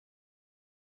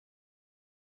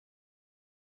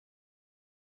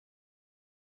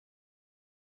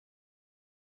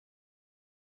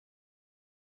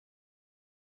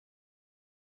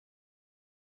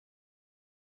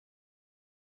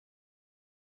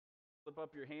slip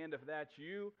up your hand if that's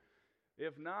you.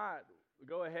 If not,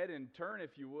 go ahead and turn,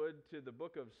 if you would, to the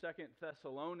book of 2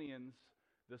 Thessalonians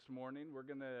this morning. We're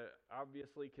going to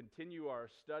obviously continue our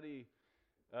study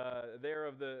there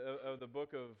of the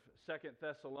book of 2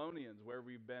 Thessalonians, where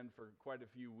we've been for quite a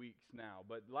few weeks now.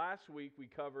 But last week we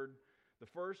covered the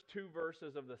first two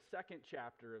verses of the second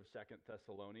chapter of 2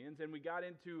 Thessalonians, and we got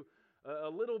into a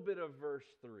little bit of verse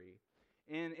 3.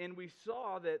 And we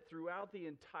saw that throughout the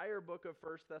entire book of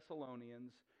 1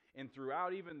 Thessalonians, and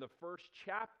throughout even the first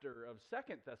chapter of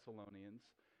 2 Thessalonians,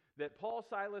 that Paul,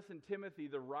 Silas, and Timothy,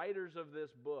 the writers of this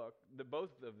book, both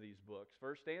of these books,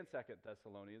 1st and 2nd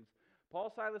Thessalonians,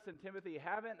 Paul, Silas, and Timothy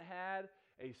haven't had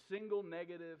a single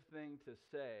negative thing to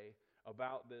say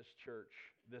about this church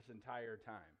this entire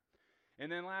time. And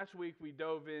then last week we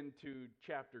dove into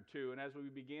chapter 2, and as we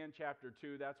began chapter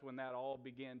 2, that's when that all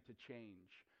began to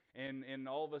change. And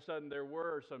all of a sudden there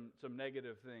were some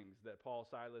negative things that Paul,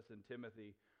 Silas, and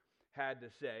Timothy had to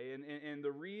say. And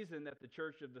the reason that the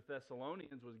church of the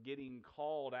Thessalonians was getting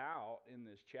called out in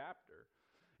this chapter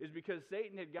is because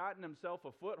Satan had gotten himself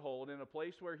a foothold in a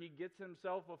place where he gets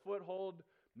himself a foothold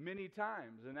many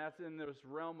times, and that's in this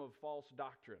realm of false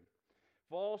doctrine.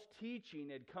 False teaching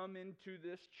had come into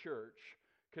this church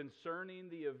concerning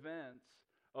the events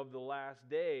of the last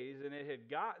days, and it had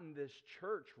gotten this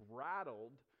church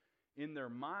rattled in their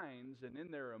minds and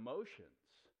in their emotions.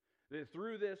 That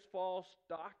through this false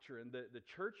doctrine, the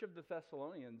church of the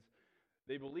Thessalonians,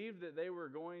 they believed that they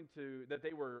were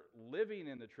living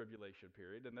in the tribulation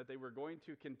period, and that they were going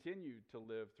to continue to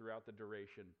live throughout the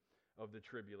duration of the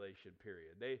tribulation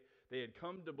period. They had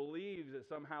come to believe that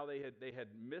somehow they had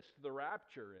missed the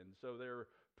rapture, and so they're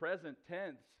present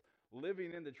tense,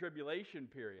 living in the tribulation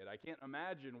period. I can't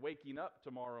imagine waking up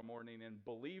tomorrow morning and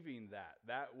believing that.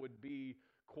 That would be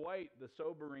quite the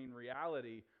sobering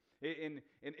reality.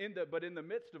 But in the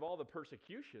midst of all the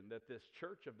persecution that this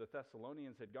church of the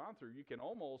Thessalonians had gone through, you can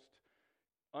almost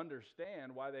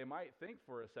understand why they might think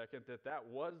for a second that that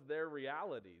was their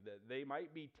reality, that they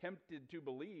might be tempted to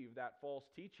believe that false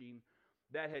teaching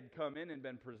that had come in and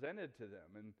been presented to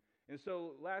them. And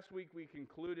so last week we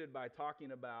concluded by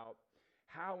talking about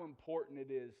how important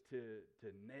it is to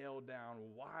nail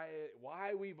down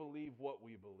why we believe what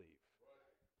we believe.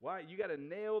 Why? You got to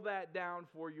nail that down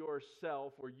for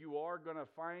yourself, or you are going to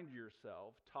find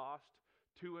yourself tossed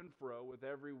to and fro with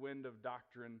every wind of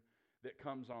doctrine that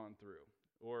comes on through.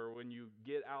 Or when you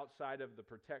get outside of the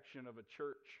protection of a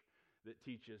church that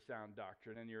teaches sound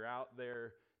doctrine and you're out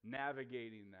there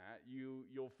navigating that,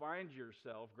 you'll find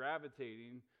yourself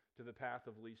gravitating to the path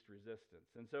of least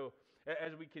resistance. And so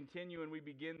as we continue and we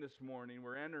begin this morning,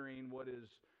 we're entering what is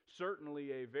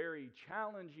certainly a very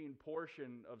challenging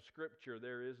portion of Scripture,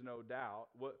 there is no doubt.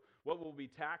 What we'll be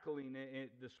tackling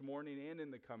this morning and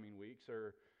in the coming weeks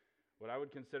are what I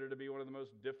would consider to be one of the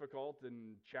most difficult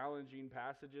and challenging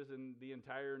passages in the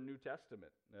entire New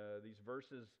Testament. These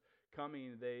verses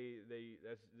coming,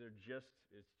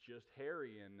 it's just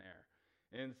hairy in there.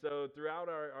 And so throughout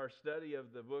our study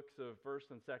of the books of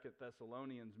 1st and 2nd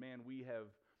Thessalonians, man,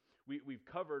 we've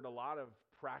covered a lot of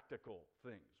practical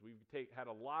things. We've had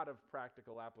a lot of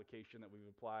practical application that we've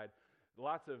applied.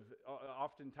 Lots of,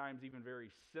 oftentimes even very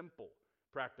simple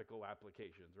practical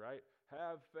applications, right?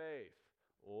 Have faith.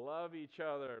 Love each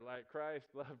other like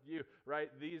Christ loved you,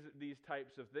 right? These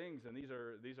types of things, and these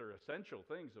are essential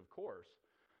things, of course.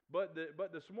 But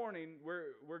this morning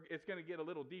it's going to get a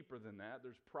little deeper than that.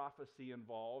 There's prophecy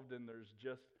involved, and there's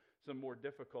just some more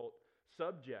difficult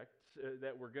subjects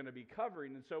that we're going to be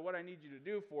covering. And so what I need you to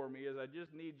do for me is I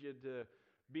just need you to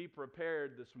be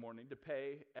prepared this morning to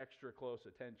pay extra close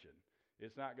attention.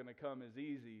 It's not going to come as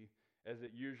easy as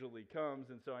it usually comes,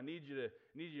 and so I need you to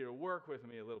work with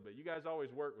me a little bit. You guys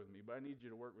always work with me, but I need you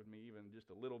to work with me even just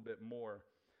a little bit more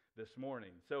this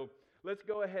morning. So let's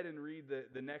go ahead and read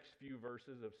the next few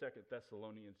verses of 2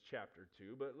 Thessalonians chapter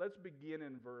 2, but let's begin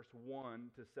in verse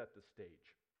 1 to set the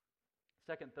stage.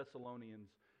 2 Thessalonians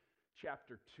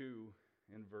chapter 2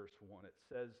 and verse 1. It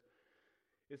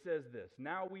says this: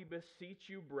 "Now we beseech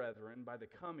you, brethren, by the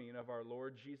coming of our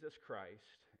Lord Jesus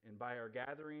Christ, and by our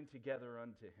gathering together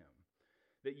unto him,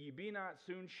 that ye be not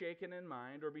soon shaken in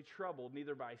mind, or be troubled,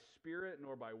 neither by spirit,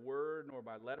 nor by word, nor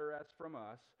by letter as from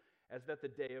us, as that the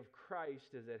day of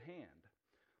Christ is at hand.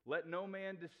 Let no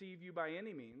man deceive you by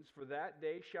any means, for that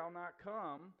day shall not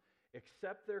come,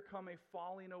 except there come a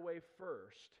falling away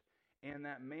first, and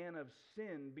that man of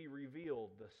sin be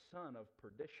revealed, the son of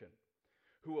perdition,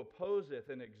 who opposeth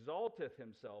and exalteth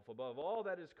himself above all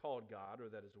that is called God, or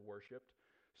that is worshipped,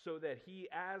 so that he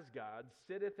as God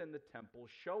sitteth in the temple,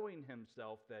 showing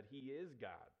himself that he is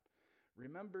God.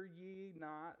 Remember ye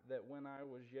not that when I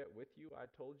was yet with you, I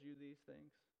told you these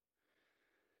things?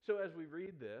 So as we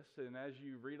read this, and as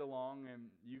you read along, and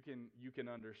you can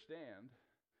understand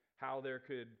how there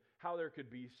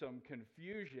could be some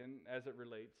confusion as it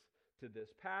relates to this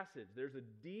passage. There's a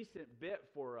decent bit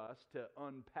for us to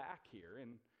unpack here,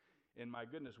 and my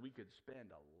goodness, we could spend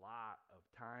a lot of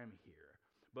time here.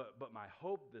 But my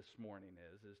hope this morning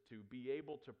is to be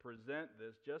able to present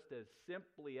this just as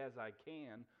simply as I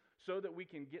can, so that we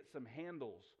can get some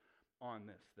handles on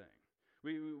this thing.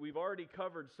 We've already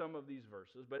covered some of these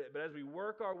verses, but as we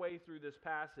work our way through this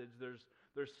passage,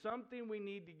 there's something we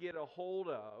need to get a hold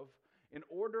of in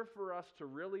order for us to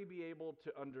really be able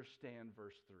to understand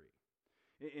verse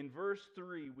 3. In verse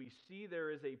 3, we see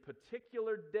there is a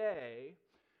particular day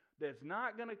that's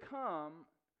not going to come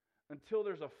until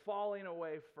there's a falling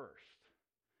away first.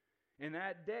 And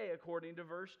that day, according to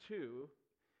verse 2,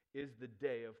 is the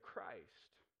day of Christ.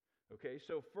 Okay,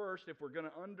 so first, if we're going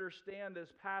to understand this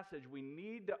passage, we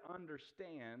need to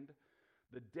understand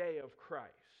the day of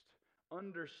Christ.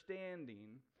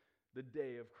 Understanding the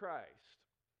day of Christ.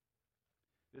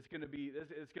 It's going to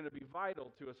be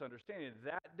vital to us understanding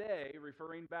that day,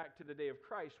 referring back to the day of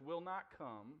Christ, will not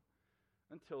come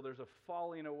until there's a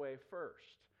falling away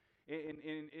first.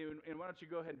 And why don't you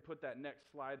go ahead and put that next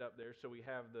slide up there so we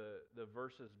have the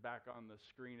verses back on the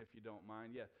screen, if you don't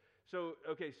mind. Yeah. So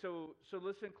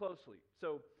listen closely.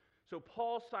 So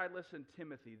Paul, Silas, and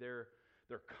Timothy, they're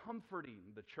comforting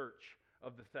the church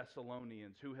of the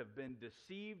Thessalonians who have been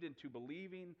deceived into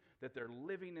believing that they're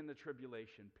living in the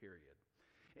tribulation period.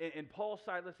 And Paul,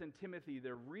 Silas, and Timothy,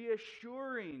 they're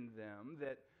reassuring them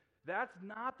that that's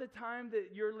not the time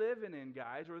that you're living in,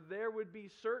 guys, or there would be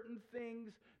certain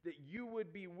things that you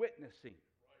would be witnessing.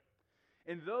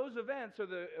 Right. And those events are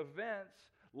the events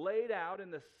laid out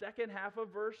in the second half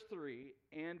of verse 3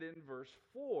 and in verse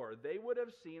 4. They would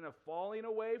have seen a falling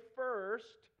away first,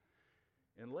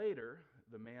 and later,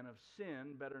 the man of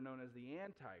sin, better known as the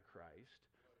Antichrist,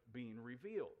 being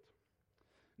revealed.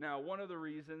 Now, one of the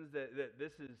reasons that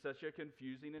this is such a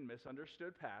confusing and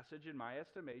misunderstood passage, in my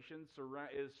estimation,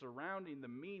 is surrounding the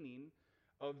meaning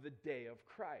of the day of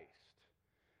Christ.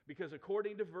 Because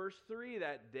according to verse 3,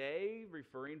 that day,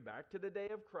 referring back to the day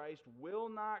of Christ, will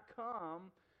not come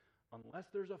unless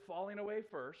there's a falling away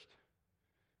first,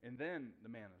 and then the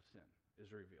man of sin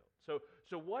is revealed.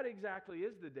 So what exactly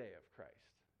is the day of Christ?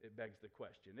 It begs the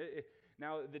question.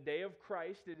 Now, the day of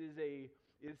Christ, this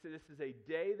is a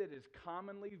day that is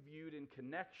commonly viewed in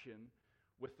connection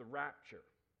with the rapture.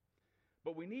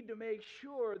 But we need to make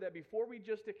sure that before we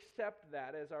just accept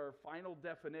that as our final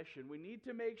definition, we need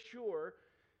to make sure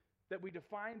that we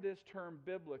define this term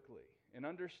biblically and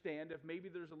understand if maybe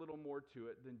there's a little more to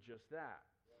it than just that.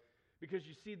 Because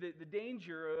you see, the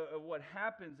danger of what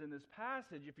happens in this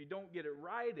passage, if you don't get it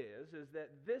right, is that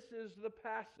this is the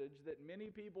passage that many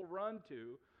people run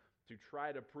to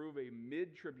try to prove a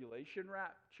mid-tribulation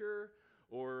rapture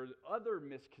or other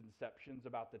misconceptions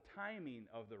about the timing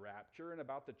of the rapture and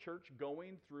about the church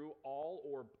going through all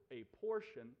or a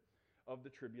portion of the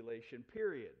tribulation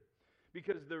period.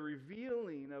 Because the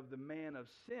revealing of the man of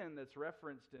sin that's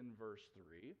referenced in verse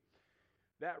 3,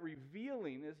 that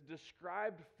revealing is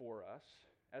described for us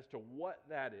as to what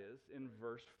that is in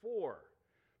verse 4.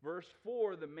 Verse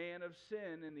 4, the man of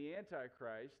sin and the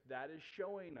Antichrist, that is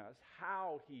showing us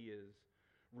how he is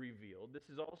revealed. This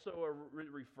is also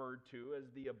referred to as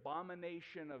the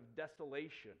abomination of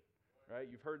desolation. Right?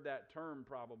 You've heard that term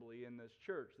probably in this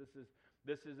church.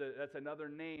 That's another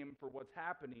name for what's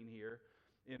happening here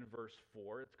in verse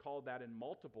 4. It's called that in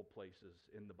multiple places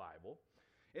in the Bible.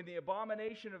 And the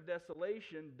abomination of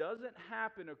desolation doesn't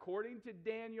happen, according to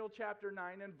Daniel chapter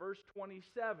 9 and verse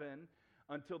 27,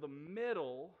 until the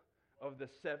middle of the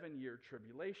 7-year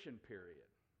tribulation period.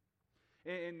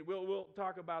 And we'll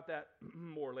talk about that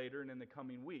more later and in the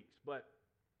coming weeks. But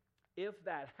if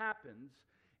that happens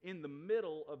in the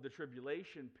middle of the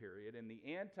tribulation period and the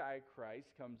Antichrist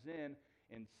comes in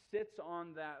and sits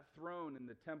on that throne in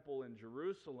the temple in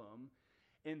Jerusalem,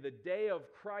 and the day of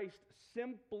Christ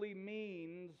simply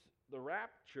means the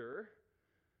rapture,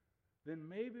 then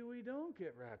maybe we don't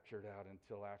get raptured out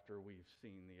until after we've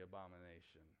seen the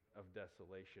abomination of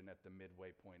desolation at the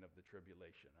midway point of the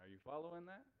tribulation. Are you following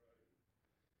that?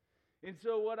 Right. And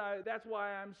so that's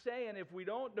why I'm saying if we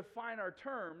don't define our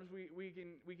terms, we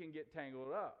can get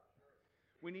tangled up.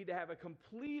 We need to have a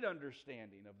complete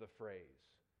understanding of the phrase,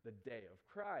 the day of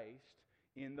Christ,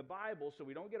 in the Bible, so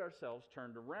we don't get ourselves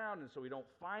turned around and so we don't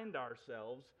find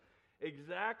ourselves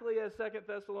exactly as 2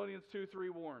 Thessalonians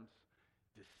 2:3 warns,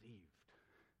 deceived.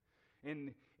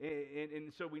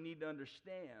 And so we need to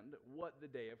understand what the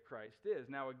day of Christ is.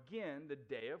 Now, again, the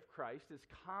day of Christ is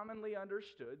commonly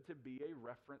understood to be a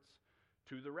reference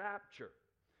to the rapture.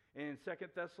 In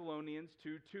 2 Thessalonians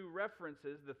 2:2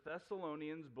 references the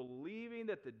Thessalonians believing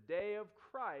that the day of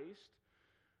Christ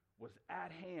was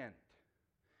at hand.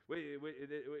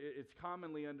 It's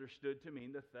commonly understood to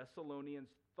mean the Thessalonians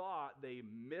thought they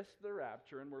missed the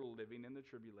rapture and were living in the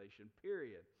tribulation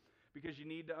period. Because you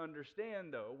need to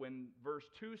understand, though, when verse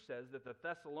 2 says that the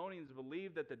Thessalonians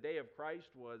believed that the day of Christ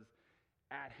was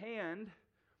at hand,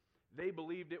 they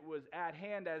believed it was at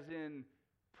hand as in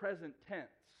present tense.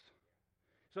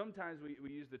 Sometimes we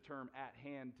use the term at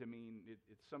hand to mean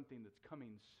it's something that's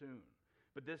coming soon.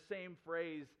 But this same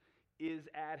phrase, is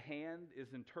at hand, is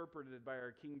interpreted by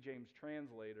our King James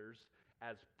translators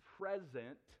as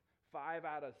present 5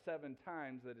 out of 7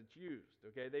 times that it's used.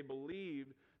 Okay, they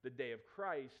believed the day of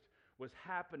Christ was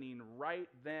happening right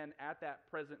then at that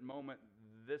present moment.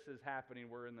 This is happening.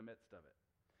 We're in the midst of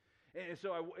it. And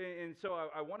so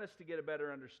I want us to get a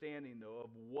better understanding, though, of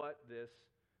what this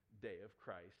day of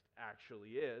Christ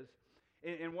actually is.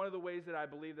 And one of the ways that I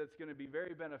believe that's going to be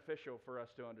very beneficial for us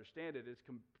to understand it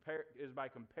is by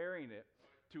comparing it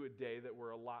to a day that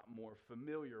we're a lot more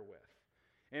familiar with.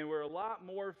 And we're a lot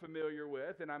more familiar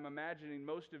with, and I'm imagining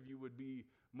most of you would be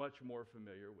much more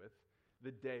familiar with,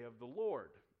 the day of the Lord.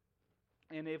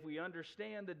 And if we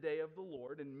understand the day of the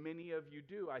Lord, and many of you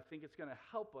do, I think it's going to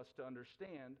help us to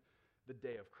understand the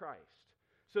day of Christ.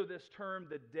 So this term,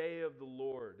 the day of the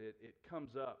Lord, it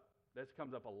comes up. That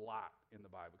comes up a lot in the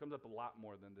Bible. It comes up a lot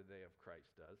more than the day of Christ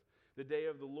does. The day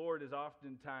of the Lord is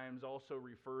oftentimes also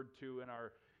referred to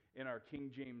in our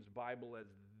King James Bible as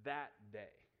that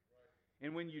day. Right.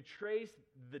 And when you trace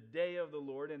the day of the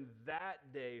Lord and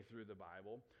that day through the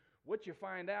Bible, what you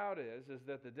find out is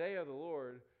that the day of the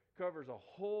Lord covers a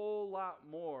whole lot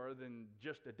more than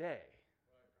just a day.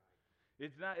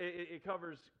 Right. It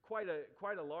covers quite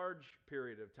a large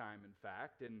period of time, in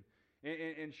fact, and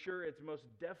sure, it's most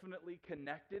definitely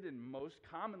connected and most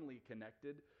commonly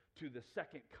connected to the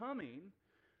second coming,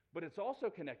 but it's also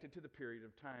connected to the period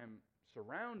of time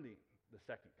surrounding the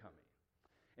second coming.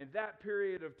 And that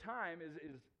period of time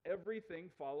is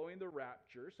everything following the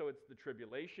rapture. So it's the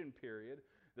tribulation period,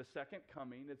 the second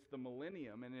coming, it's the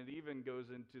millennium, and it even goes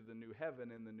into the new heaven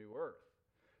and the new earth.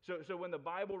 So when the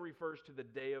Bible refers to the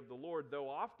day of the Lord, though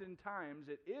oftentimes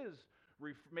it is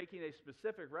making a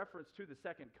specific reference to the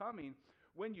second coming,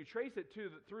 when you trace it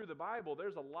through the Bible,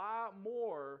 there's a lot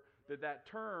more that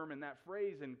term and that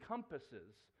phrase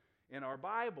encompasses in our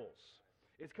Bibles.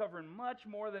 It's covering much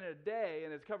more than a day,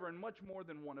 and it's covering much more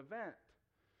than one event.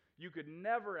 You could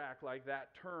never act like that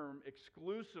term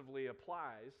exclusively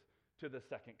applies to the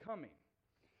second coming.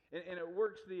 And it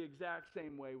works the exact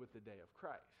same way with the day of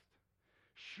Christ.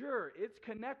 Sure, it's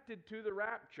connected to the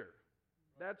rapture.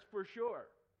 That's for sure.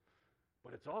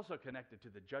 But it's also connected to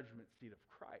the judgment seat of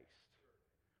Christ.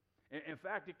 In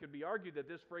fact, it could be argued that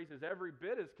this phrase is every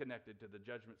bit as connected to the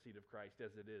judgment seat of Christ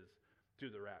as it is to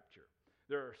the rapture.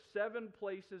 There are 7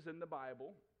 places in the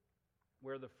Bible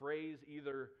where the phrase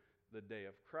either the day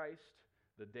of Christ,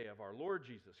 the day of our Lord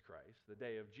Jesus Christ, the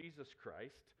day of Jesus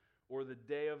Christ, or the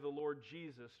day of the Lord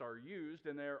Jesus are used,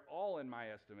 and they're all, in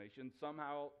my estimation,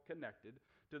 somehow connected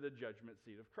to the judgment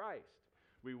seat of Christ.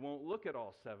 We won't look at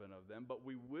all 7 of them, but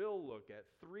we will look at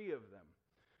 3 of them.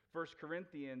 1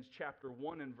 Corinthians chapter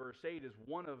 1 and verse 8 is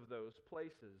one of those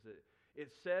places.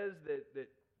 It says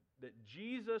that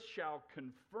Jesus shall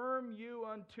confirm you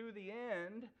unto the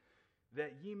end,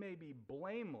 that ye may be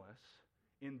blameless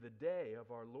in the day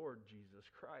of our Lord Jesus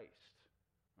Christ.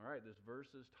 All right, this verse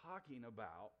is talking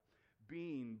about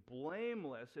being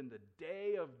blameless in the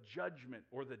day of judgment,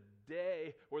 or the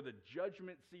day or the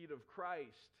judgment seat of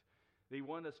Christ. They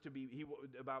want us to be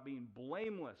about being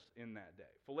blameless in that day.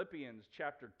 Philippians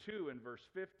chapter 2 and verse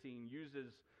 15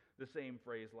 uses the same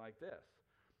phrase like this.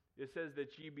 It says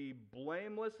that ye be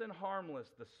blameless and harmless,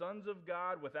 the sons of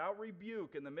God, without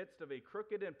rebuke, in the midst of a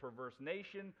crooked and perverse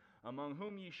nation, among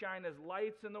whom ye shine as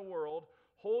lights in the world,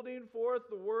 holding forth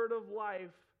the word of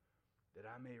life, that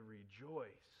I may rejoice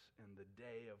in the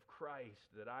day of Christ,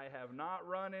 that I have not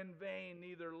run in vain,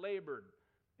 neither labored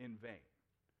in vain.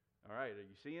 All right, are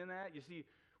you seeing that? You see,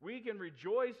 we can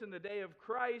rejoice in the day of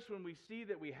Christ when we see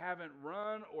that we haven't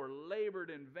run or labored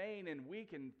in vain, and we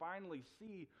can finally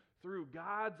see through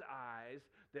God's eyes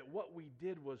that what we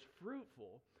did was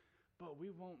fruitful, but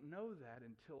we won't know that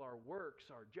until our works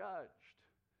are judged.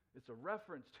 It's a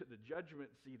reference to the judgment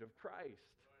seat of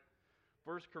Christ.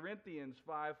 1 Corinthians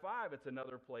 5:5, it's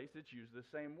another place it's used the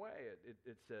same way.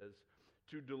 It says,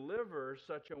 to deliver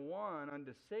such a one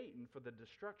unto Satan for the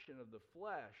destruction of the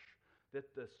flesh,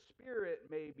 that the spirit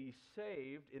may be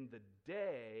saved in the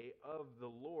day of the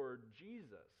Lord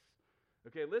Jesus.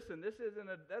 Okay, listen,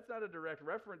 that's not a direct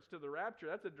reference to the rapture.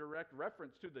 That's a direct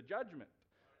reference to the judgment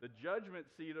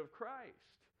seat of Christ.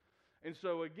 And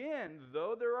so again,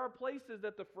 though there are places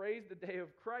that the phrase the day of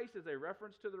Christ is a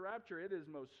reference to the rapture, it is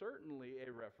most certainly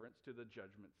a reference to the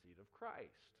judgment seat of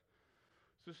Christ.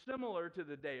 So similar to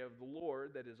the day of the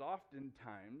Lord that is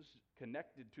oftentimes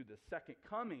connected to the second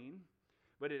coming,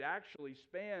 but it actually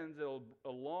spans a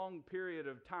long period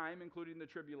of time, including the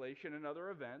tribulation and other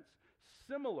events.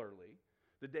 Similarly,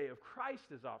 the day of Christ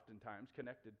is oftentimes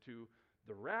connected to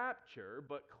the rapture,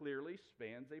 but clearly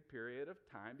spans a period of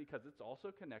time because it's also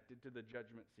connected to the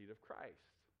judgment seat of Christ.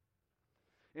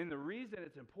 And the reason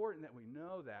it's important that we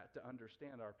know that to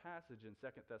understand our passage in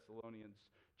 2 Thessalonians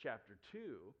chapter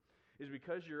 2 is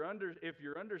because if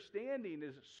your understanding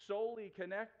is solely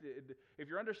connected, if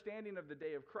your understanding of the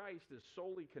day of Christ is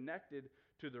solely connected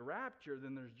to the rapture,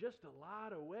 then there's just a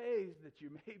lot of ways that you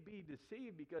may be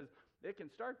deceived because it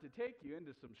can start to take you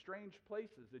into some strange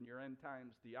places in your end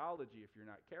times theology if you're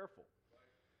not careful.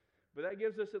 But that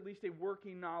gives us at least a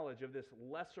working knowledge of this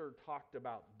lesser talked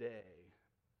about day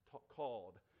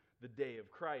called the day of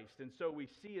Christ. And so we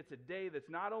see it's a day that's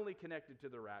not only connected to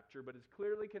the rapture, but it's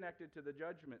clearly connected to the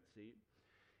judgment seat.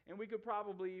 And we could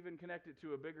probably even connect it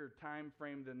to a bigger time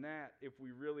frame than that if we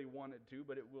really wanted to,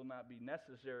 but it will not be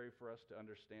necessary for us to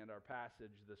understand our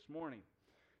passage this morning.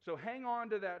 So hang on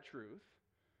to that truth,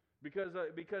 because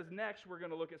next we're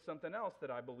going to look at something else that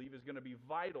I believe is going to be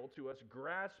vital to us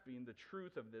grasping the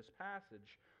truth of this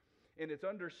passage. And it's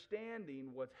understanding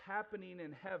what's happening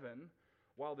in heaven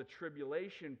while the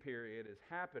tribulation period is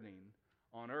happening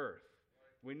on earth.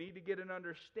 We need to get an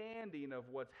understanding of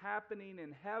what's happening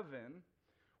in heaven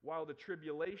while the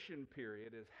tribulation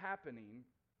period is happening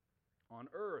on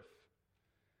earth.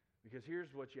 Because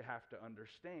here's what you have to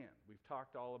understand. We've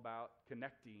talked all about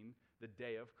connecting the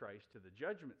day of Christ to the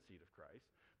judgment seat of Christ.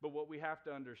 But what we have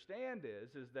to understand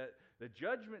is that the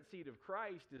judgment seat of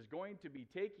Christ is going to be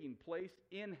taking place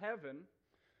in heaven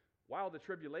while the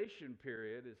tribulation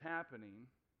period is happening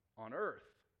on earth.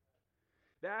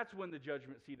 That's when the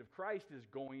judgment seat of Christ is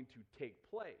going to take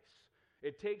place.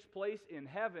 It takes place in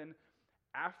heaven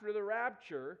after the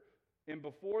rapture and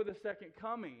before the second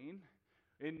coming,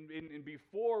 and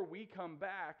before we come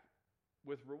back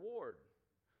with reward.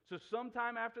 So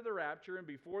sometime after the rapture and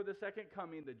before the second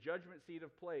coming, the judgment seat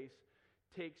of Christ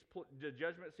takes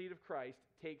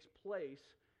place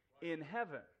in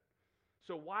heaven.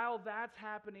 So while that's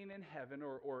happening in heaven,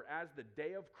 or as the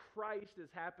day of Christ is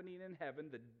happening in heaven,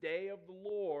 the day of the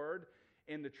Lord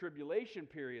and the tribulation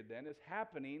period then is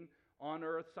happening on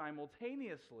earth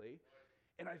simultaneously.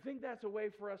 And I think that's a way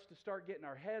for us to start getting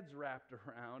our heads wrapped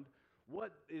around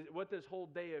what this whole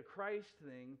day of Christ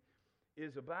thing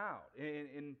is about.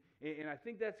 And I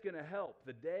think that's going to help.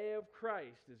 The day of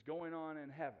Christ is going on in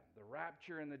heaven, the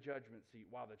rapture and the judgment seat,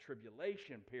 while the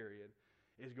tribulation period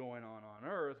is going on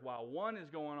earth. While one is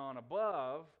going on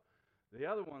above, the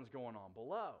other one's going on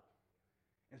below.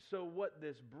 And so what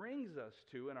this brings us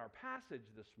to in our passage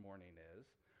this morning is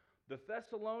the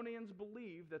Thessalonians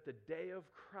believe that the day of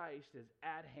Christ is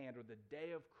at hand, or the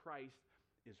day of Christ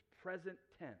is present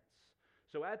tense.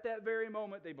 So at that very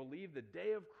moment, they believe the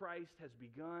day of Christ has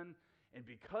begun, and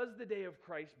because the day of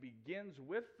Christ begins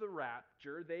with the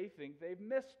rapture, they think they've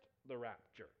missed the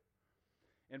rapture.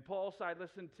 And Paul,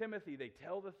 Silas, and Timothy, they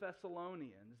tell the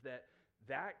Thessalonians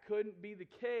that couldn't be the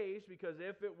case, because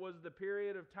if it was the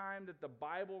period of time that the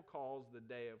Bible calls the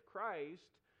day of Christ,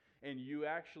 and you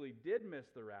actually did miss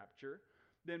the rapture,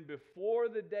 then before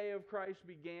the day of Christ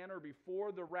began or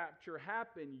before the rapture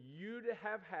happened, you'd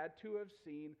have had to have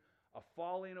seen a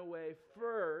falling away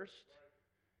first.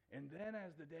 And then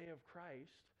as the day of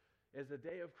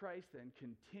Christ then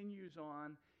continues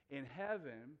on in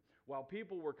heaven, while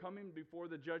people were coming before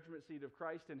the judgment seat of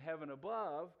Christ in heaven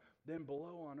above, then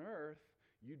below on earth,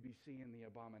 you'd be seeing the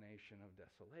abomination of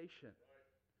desolation.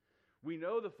 We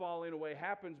know the falling away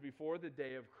happens before the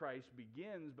day of Christ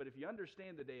begins, but if you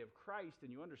understand the day of Christ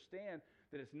and you understand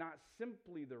that it's not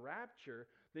simply the rapture,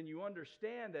 then you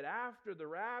understand that after the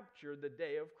rapture, the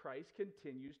day of Christ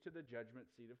continues to the judgment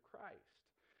seat of Christ.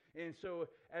 And so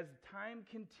as time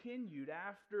continued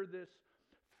after this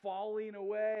falling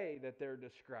away that they're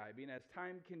describing, as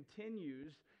time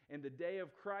continues and the day of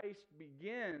Christ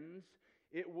begins,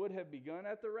 it would have begun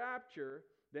at the rapture.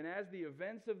 Then as the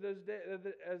events of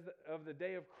the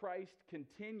day of Christ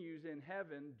continues in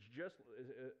heaven,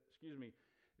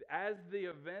 as the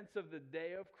events of the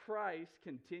day of Christ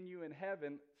continue in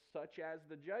heaven, such as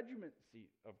the judgment seat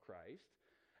of Christ,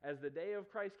 As the day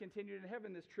of Christ continued in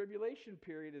heaven, this tribulation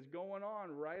period is going on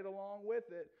right along with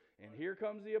it. And here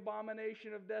comes the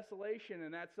abomination of desolation,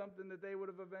 and that's something that they would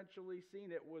have eventually seen.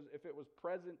 If it was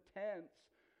present tense,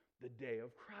 the day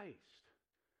of Christ.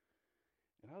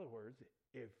 In other words,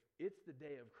 if it's the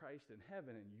day of Christ in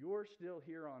heaven and you're still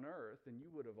here on earth, then you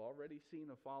would have already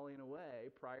seen a falling away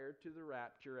prior to the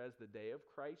rapture as the day of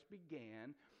Christ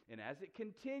began. And as it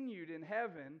continued in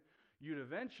heaven, you'd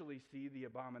eventually see the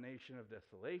abomination of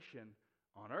desolation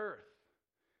on earth.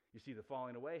 You see, the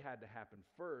falling away had to happen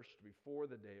first before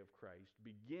the day of Christ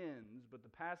begins, but the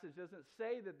passage doesn't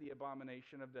say that the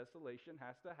abomination of desolation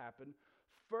has to happen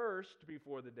first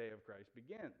before the day of Christ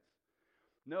begins.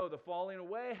 No, the falling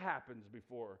away happens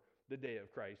before the day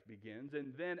of Christ begins,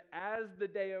 and then as the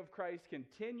day of Christ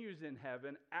continues in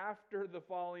heaven after the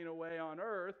falling away on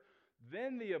earth,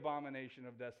 then the abomination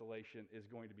of desolation is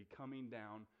going to be coming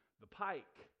down the pike.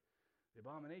 The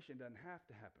abomination doesn't have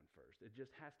to happen first. It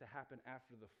just has to happen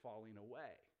after the falling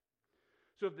away.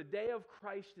 So if the day of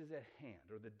Christ is at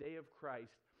hand, or the day of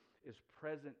Christ is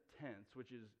present tense,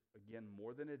 which is, again,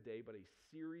 more than a day, but a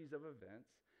series of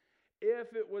events,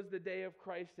 if it was the day of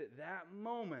Christ at that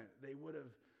moment, they would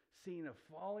have seen a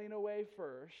falling away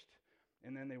first,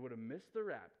 and then they would have missed the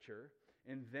rapture,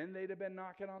 and then they'd have been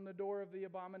knocking on the door of the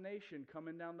abomination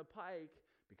coming down the pike,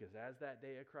 because as that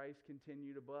day of Christ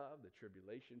continued above, the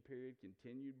tribulation period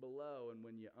continued below. And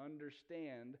when you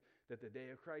understand that the day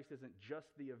of Christ isn't just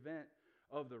the event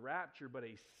of the rapture, but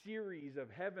a series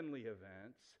of heavenly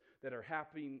events that are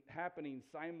happening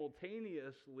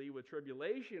simultaneously with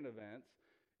tribulation events,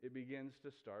 it begins to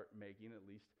start making at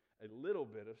least a little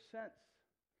bit of sense.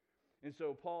 And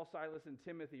so Paul, Silas, and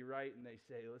Timothy write, and they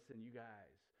say, listen, you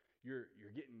guys, You're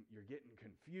getting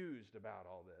confused about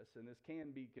all this, and this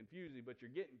can be confusing, but you're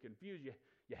getting confused.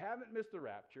 You haven't missed the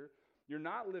rapture. You're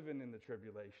not living in the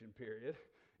tribulation period,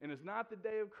 and it's not the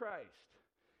day of Christ.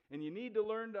 And you need to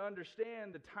learn to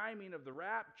understand the timing of the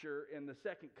rapture and the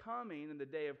second coming and the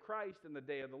day of Christ and the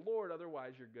day of the Lord,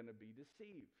 otherwise you're going to be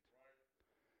deceived.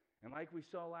 Right. And like we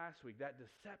saw last week, that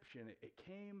deception, it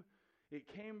came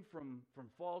from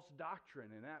false doctrine,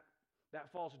 and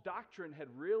that false doctrine had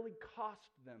really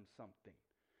cost them something.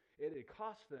 It had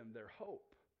cost them their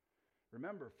hope.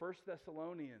 Remember, 1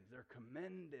 Thessalonians, they're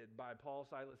commended by Paul,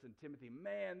 Silas, and Timothy.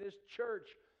 Man, this church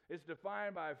is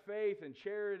defined by faith and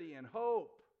charity and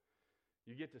hope.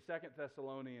 You get to 2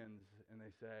 Thessalonians, and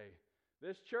they say,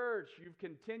 this church, you've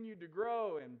continued to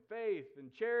grow in faith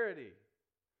and charity.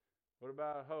 What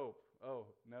about hope? Oh,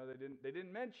 no, they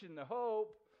didn't mention the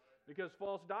hope. Because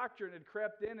false doctrine had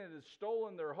crept in and had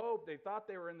stolen their hope. They thought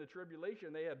they were in the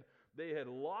tribulation. They had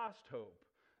lost hope.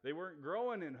 They weren't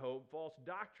growing in hope. False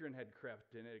doctrine had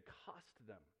crept in. It cost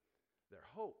them their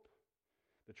hope.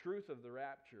 The truth of the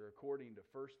rapture, according to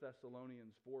 1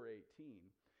 Thessalonians 4:18,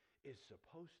 is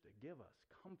supposed to give us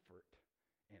comfort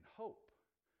and hope.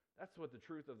 That's what the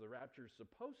truth of the rapture is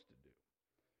supposed to do.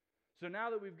 So now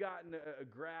that we've gotten a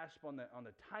grasp on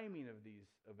the timing of these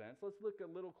events, let's look a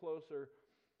little closer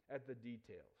at the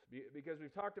details, because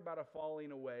we've talked about a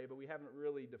falling away, but we haven't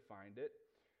really defined it.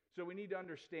 So we need to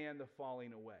understand the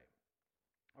falling away.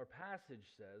 Our passage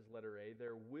says, letter A,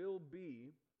 there will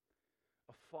be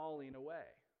a falling away.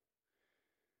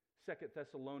 2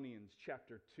 Thessalonians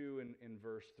chapter 2 in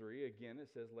verse 3, again it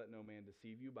says, let no man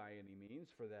deceive you by any means,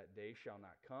 for that day shall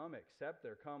not come, except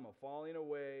there come a falling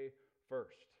away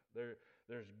first.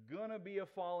 There's going to be a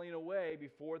falling away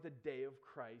before the day of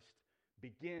Christ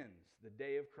begins. The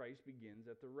day of Christ begins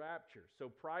at the rapture. So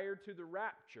prior to the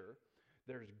rapture,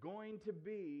 there's going to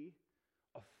be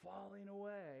a falling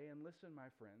away. And listen,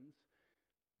 my friends,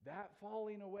 that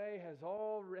falling away has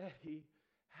already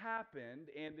happened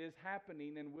and is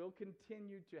happening and will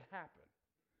continue to happen.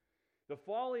 The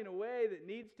falling away that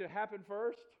needs to happen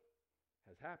first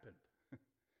has happened.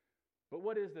 But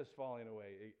what is this falling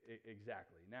away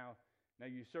exactly? Now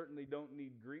you certainly don't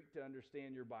need Greek to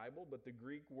understand your Bible, but the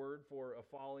Greek word for a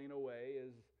falling away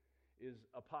is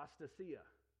apostasia.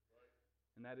 Right.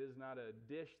 And that is not a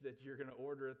dish that you're going to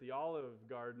order at the Olive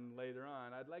Garden later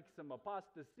on. I'd like some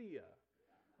apostasia.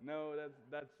 No,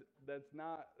 that's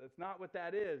not what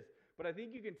that is. But I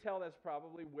think you can tell that's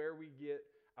probably where we get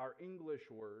our English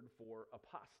word for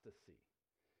apostasy.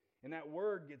 And that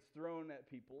word gets thrown at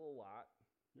people a lot.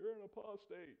 You're an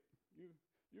apostate.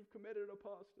 You've committed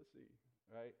apostasy,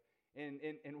 right?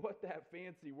 And what that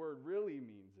fancy word really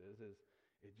means is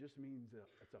it just means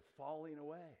it's a falling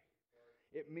away.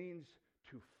 It means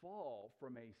to fall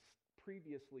from a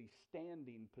previously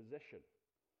standing position.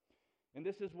 And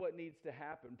this is what needs to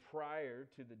happen prior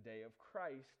to the day of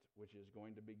Christ, which is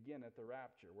going to begin at the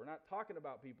rapture. We're not talking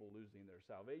about people losing their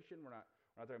salvation. We're not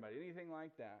talking about anything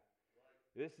like that.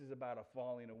 This is about a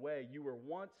falling away. You were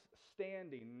once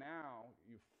standing, now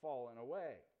you've fallen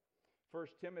away. 1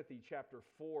 Timothy chapter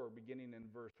 4, beginning in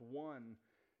verse 1,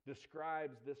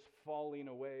 describes this falling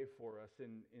away for us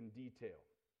in detail.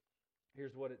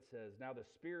 Here's what it says. Now the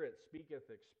Spirit speaketh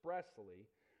expressly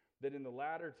that in the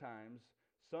latter times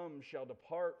some shall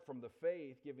depart from the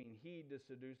faith, giving heed to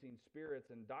seducing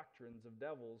spirits and doctrines of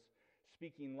devils,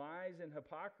 speaking lies and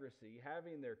hypocrisy,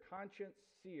 having their conscience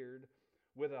seared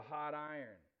with a hot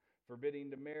iron,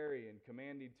 forbidding to marry and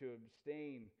commanding to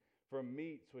abstain from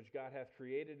meats which God hath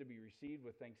created to be received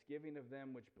with thanksgiving of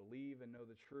them which believe and know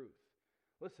the truth.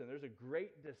 Listen, there's a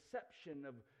great deception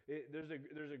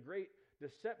there's a great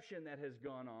deception that has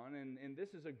gone on, and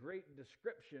this is a great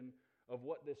description of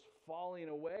what this falling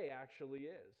away actually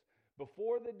is.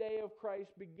 Before the day of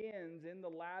Christ begins, in the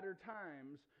latter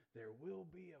times, there will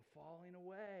be a falling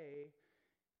away,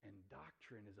 and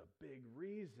doctrine is a big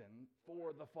reason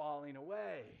for the falling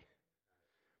away.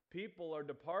 People are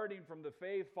departing from the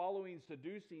faith, following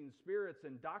seducing spirits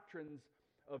and doctrines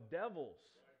of devils.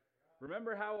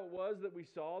 Remember how it was that we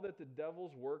saw that the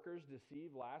devil's workers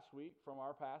deceived last week from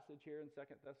our passage here in 2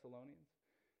 Thessalonians?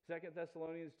 2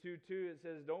 Thessalonians 2:2, it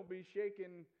says, don't be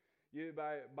shaken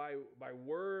by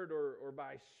word or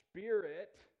by spirit.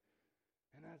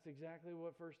 And that's exactly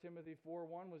what 1 Timothy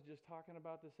 4:1 was just talking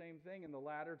about, the same thing. In the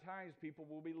latter times, people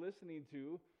will be listening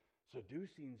to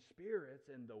seducing spirits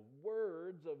and the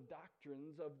words of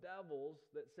doctrines of devils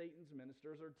that Satan's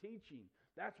ministers are teaching.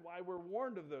 That's why we're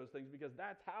warned of those things, because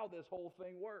that's how this whole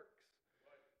thing works.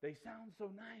 They sound so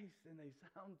nice and they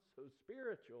sound so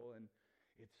spiritual, and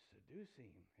it's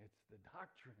seducing. It's the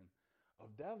doctrine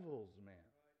of devils, man.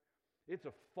 It's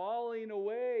a falling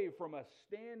away from a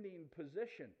standing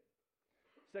position.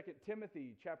 2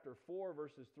 Timothy chapter 4,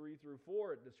 verses 3 through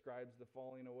 4, it describes the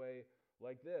falling away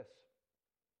like this.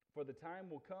 For the time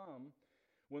will come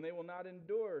when they will not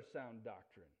endure sound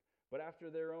doctrine, but after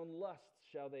their own lusts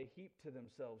shall they heap to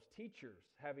themselves teachers,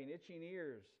 having itching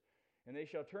ears, and they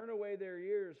shall turn away their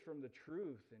ears from the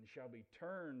truth, and shall be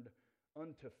turned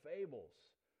unto fables.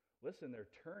 Listen,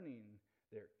 they're turning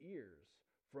their ears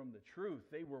from the truth.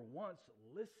 They were once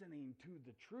listening to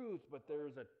the truth, but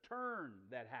there's a turn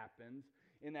that happens,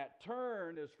 and that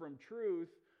turn is from truth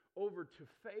over to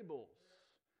fables.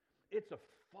 It's a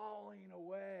falling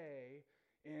away,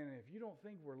 and if you don't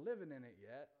think we're living in it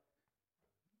yet,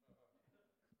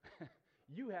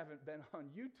 you haven't been on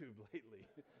YouTube lately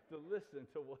to listen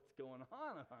to what's going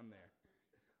on there.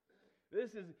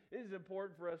 This is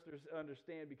important for us to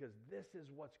understand, because this is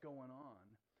what's going on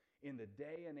in the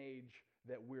day and age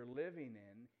that we're living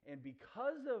in. And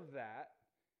because of that,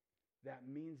 that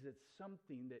means it's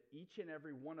something that each and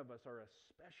every one of us are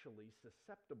especially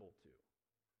susceptible to.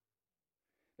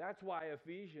 That's why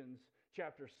Ephesians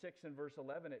chapter 6 and verse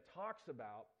 11, it talks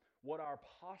about what our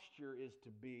posture is to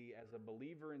be as a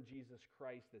believer in Jesus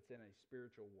Christ that's in a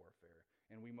spiritual warfare.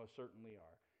 And we most certainly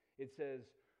are. It says,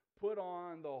 put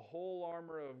on the whole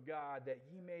armor of God that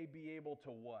ye may be able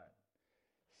to what?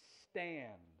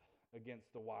 Stand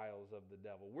against the wiles of the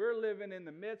devil. We're living in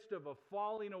the midst of a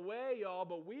falling away, y'all,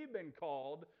 but we've been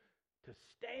called to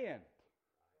stand.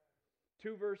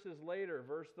 2 verses later,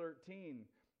 verse 13,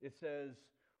 it says,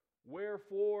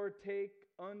 wherefore take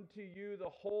unto you the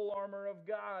whole armor of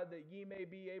God, that ye may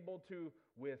be able to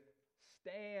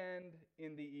withstand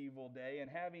in the evil day, and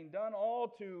having done all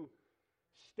to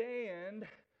stand,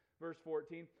 verse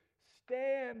 14,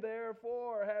 stand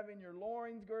therefore, having your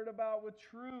loins girded about with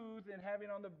truth, and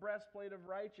having on the breastplate of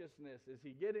righteousness. Is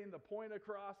he getting the point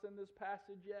across in this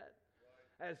passage yet?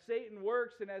 As Satan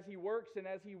works and as he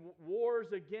wars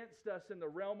against us in the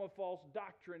realm of false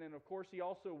doctrine, and of course he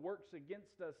also works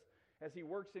against us as he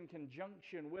works in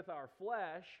conjunction with our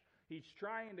flesh, he's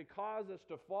trying to cause us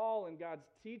to fall, and God's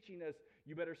teaching us,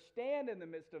 you better stand in the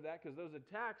midst of that, because those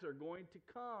attacks are going to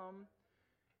come.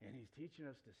 And he's teaching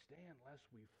us to stand lest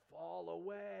we fall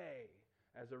away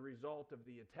as a result of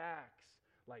the attacks,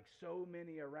 like so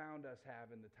many around us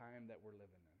have in the time that we're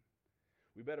living in.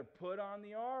 We better put on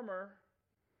the armor.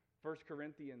 1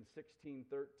 Corinthians 16:13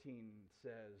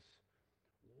 says,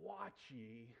 watch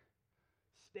ye,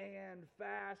 stand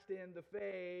fast in the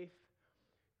faith,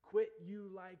 quit you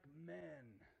like men,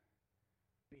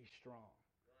 be strong.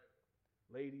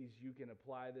 Ladies, you can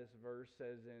apply this verse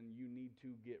as in you need to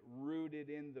get rooted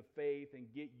in the faith and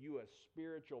get you a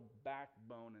spiritual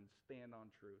backbone and stand on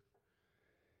truth.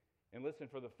 And listen,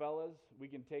 for the fellas, we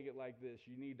can take it like this.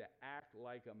 You need to act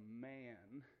like a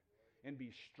man and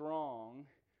be strong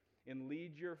and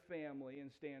lead your family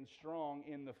and stand strong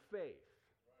in the faith.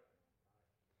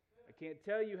 I can't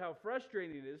tell you how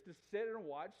frustrating it is to sit and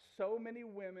watch so many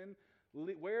women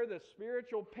wear the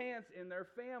spiritual pants in their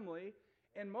family,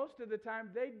 and most of the time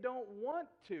they don't want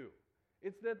to.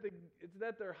 It's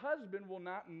that their husband will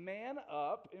not man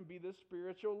up and be the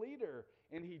spiritual leader,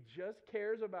 and he just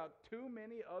cares about too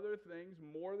many other things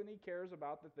more than he cares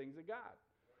about the things of God.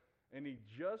 And he'd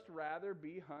just rather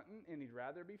be hunting, and he'd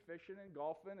rather be fishing and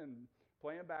golfing and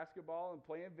playing basketball and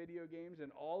playing video games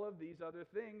and all of these other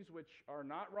things, which are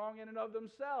not wrong in and of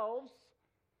themselves,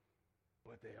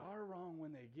 but they are wrong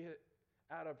when they get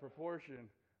out of proportion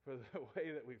for the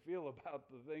way that we feel about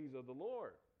the things of the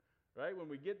Lord. Right? When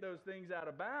we get those things out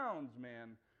of bounds,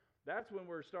 man, that's when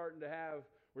we're starting to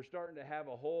have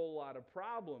a whole lot of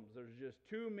problems. There's just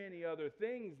too many other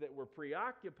things that we're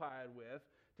preoccupied with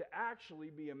to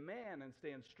actually be a man and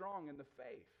stand strong in the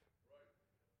faith.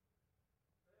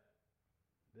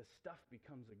 This stuff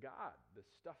becomes a god. This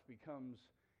stuff becomes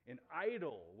an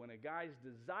idol when a guy's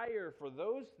desire for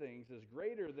those things is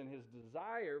greater than his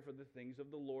desire for the things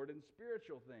of the Lord and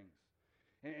spiritual things.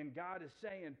 And God is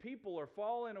saying, people are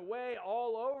falling away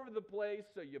all over the place,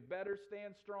 so you better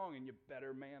stand strong and you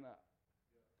better man up.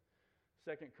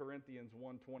 2 Corinthians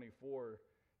 1:24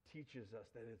 teaches us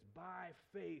that it's by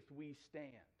faith we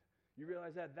stand. You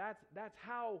realize that? That's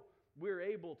how we're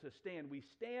able to stand. We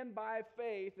stand by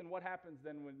faith, and what happens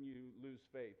then when you lose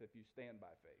faith if you stand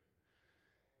by faith?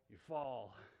 You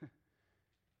fall.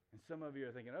 And some of you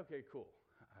are thinking, okay, cool.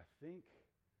 I think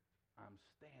I'm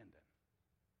standing.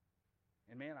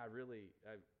 And man, I really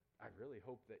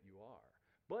hope that you are.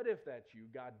 But if that's you,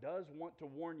 God does want to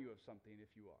warn you of something if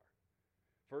you are.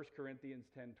 1 Corinthians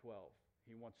 10:12.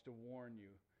 He wants to warn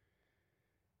you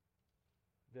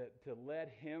that to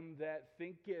let him that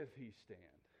thinketh he stand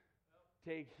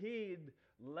take heed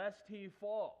lest he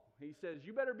fall. He says,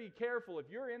 you better be careful. If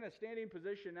you're in a standing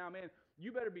position now, man,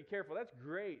 you better be careful. That's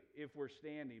great if we're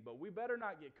standing, but we better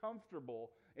not get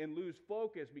comfortable and lose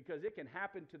focus, because it can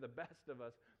happen to the best of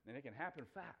us, and it can happen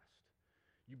fast.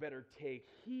 You better take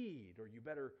heed, or you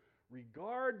better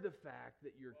regard the fact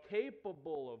that you're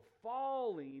capable of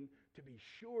falling to be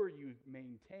sure you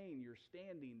maintain your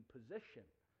standing position.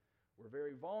 We're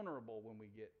very vulnerable when we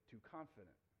get too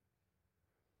confident.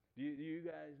 Do you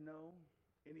guys know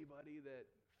anybody that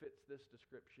fits this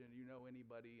description? You know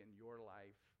anybody in your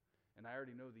life? And I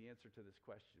already know the answer to this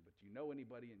question, but do you know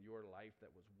anybody in your life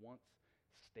that was once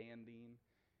standing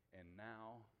and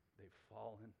now they've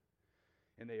fallen?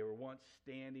 And they were once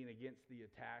standing against the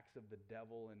attacks of the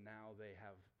devil and now they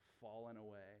have fallen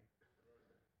away.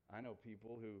 I know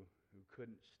people who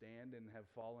couldn't stand and have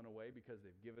fallen away because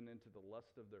they've given into the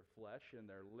lust of their flesh and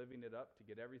they're living it up to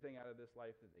get everything out of this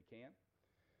life that they can.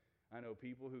 I know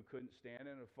people who couldn't stand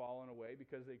and have fallen away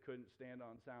because they couldn't stand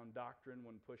on sound doctrine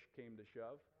when push came to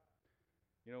shove.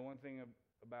 You know, one thing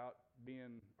about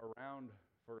being around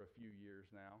for a few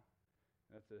years now,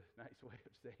 that's a nice way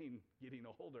of saying getting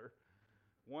older.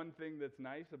 One thing that's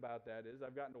nice about that is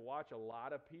I've gotten to watch a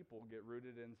lot of people get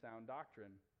rooted in sound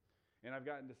doctrine. And I've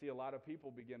gotten to see a lot of people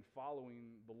begin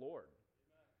following the Lord.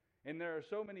 And there are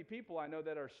so many people I know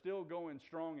that are still going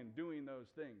strong and doing those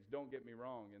things. Don't get me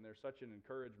wrong, and they're such an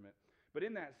encouragement. But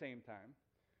in that same time,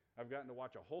 I've gotten to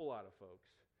watch a whole lot of folks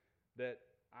that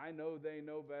I know they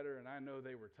know better, and I know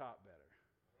they were taught better.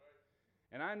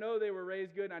 And I know they were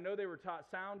raised good, and I know they were taught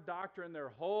sound doctrine their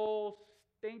whole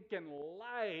stinking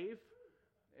life,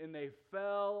 and they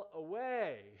fell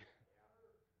away.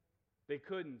 They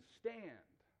couldn't stand.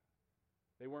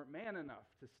 They weren't man enough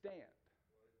to stand.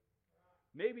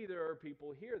 Maybe there are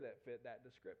people here that fit that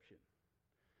description.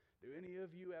 Do any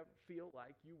of you ever feel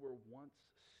like you were once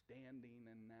standing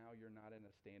and now you're not in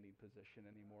a standing position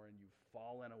anymore and you've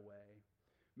fallen away?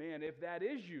 Man, if that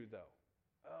is you though,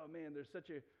 oh man, there's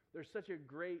such a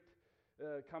great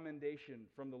commendation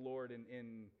from the Lord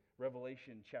in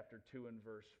Revelation chapter 2 and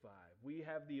verse 5. We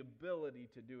have the ability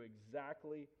to do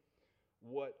exactly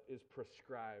what is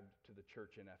prescribed to the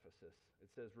church in Ephesus. It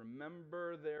says,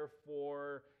 remember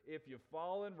therefore, if you've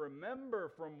fallen,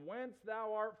 remember from whence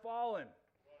thou art fallen.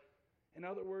 Right. In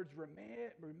other words,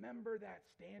 remember that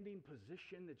standing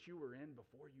position that you were in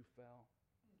before you fell.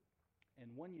 And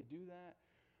when you do that,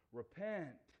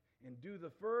 repent and do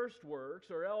the first works,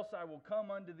 or else I will come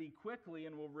unto thee quickly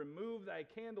and will remove thy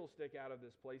candlestick out of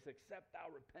this place, except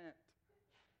thou repent.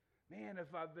 Man,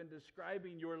 if I've been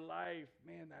describing your life,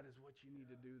 man, that is what you need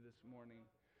to do this morning.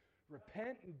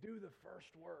 Repent and do the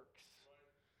first works.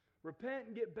 Repent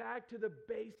and get back to the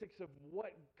basics of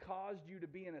what caused you to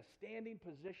be in a standing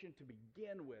position to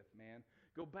begin with, man.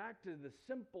 Go back to the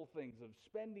simple things of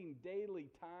spending daily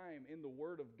time in the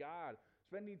Word of God,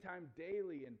 spending time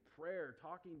daily in prayer,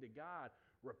 talking to God.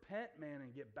 Repent, man,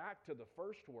 and get back to the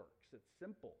first works. It's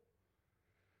simple.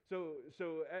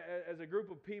 So as a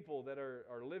group of people that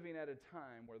are living at a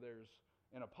time where there's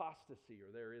an apostasy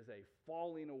or there is a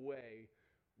falling away,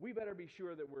 we better be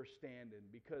sure that we're standing,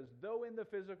 because though in the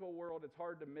physical world it's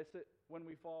hard to miss it when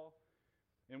we fall,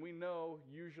 and we know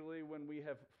usually when we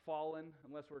have fallen,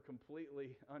 unless we're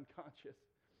completely unconscious,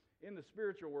 in the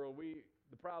spiritual world,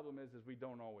 the problem is we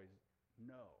don't always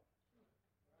know.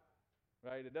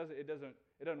 Right? It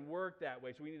doesn't work that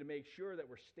way, so we need to make sure that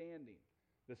we're standing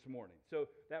this morning. So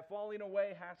that falling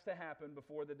away has to happen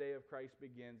before the day of Christ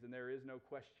begins, and there is no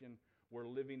question we're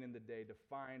living in the day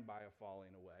defined by a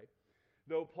falling away.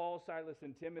 Though Paul, Silas,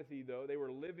 and Timothy, though, they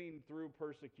were living through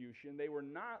persecution, they were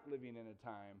not living in a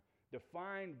time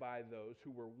defined by those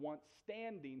who were once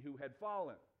standing who had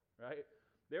fallen, right?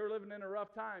 They were living in a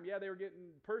rough time. Yeah, they were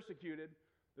getting persecuted.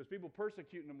 Those people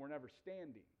persecuting them were never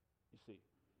standing, you see.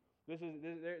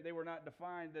 They were not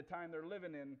defined, the time they're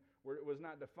living in was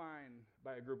not defined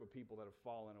by a group of people that have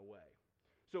fallen away.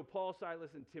 So Paul,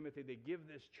 Silas, and Timothy, they give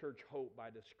this church hope by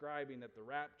describing that the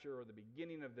rapture or the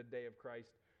beginning of the day of Christ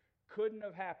couldn't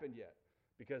have happened yet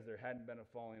because there hadn't been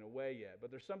a falling away yet.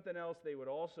 But there's something else they would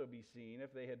also be seeing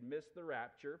if they had missed the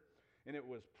rapture, and it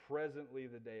was presently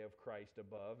the day of Christ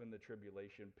above and the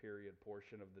tribulation period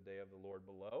portion of the day of the Lord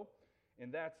below.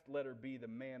 And that's, letter B, the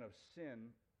man of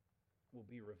sin will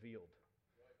be revealed.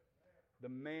 The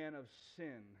man of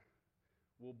sin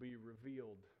will be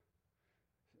revealed.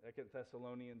 2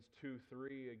 Thessalonians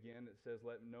 2:3, again, it says,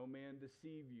 "Let no man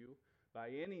deceive you by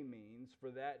any means, for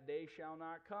that day shall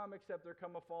not come, except there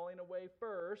come a falling away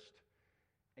first,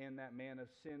 and that man of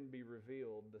sin be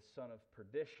revealed, the son of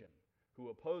perdition, who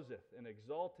opposeth and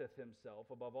exalteth himself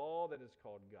above all that is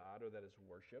called God or that is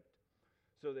worshipped,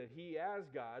 so that he as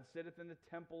God sitteth in the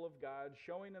temple of God,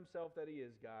 showing himself that he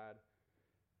is God."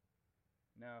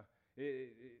 Now,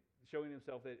 showing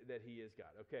himself that he is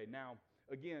God. Okay, now,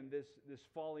 again, this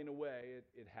falling away,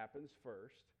 it happens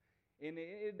first. And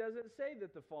it doesn't say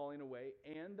that the falling away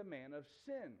and the man of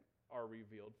sin are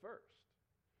revealed first.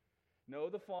 No,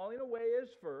 the falling away is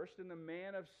first, and the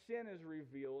man of sin is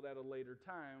revealed at a later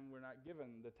time. We're not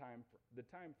given the time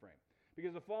frame.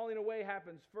 Because the falling away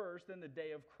happens first, then the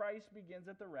day of Christ begins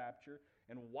at the rapture.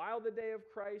 And while the day of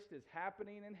Christ is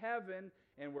happening in heaven,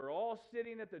 and we're all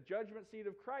sitting at the judgment seat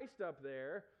of Christ up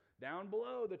there, down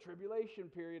below, the tribulation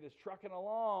period is trucking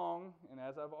along, and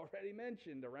as I've already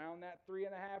mentioned, around that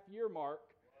 3.5-year mark,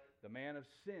 the man of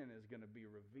sin is going to be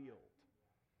revealed.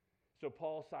 So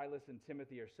Paul, Silas, and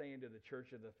Timothy are saying to the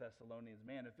church of the Thessalonians,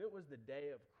 man, if it was the day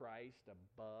of Christ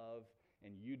above,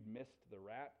 and you'd missed the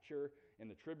rapture, and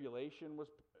the tribulation was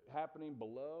happening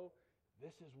below,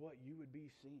 this is what you would be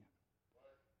seeing.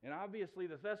 And obviously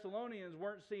the Thessalonians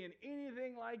weren't seeing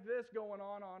anything like this going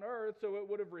on earth, so it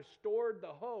would have restored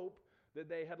the hope that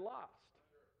they had lost.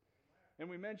 And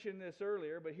we mentioned this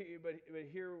earlier, but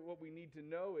here what we need to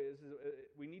know is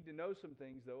we need to know some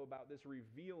things, though, about this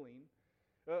revealing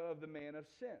of the man of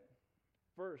sin.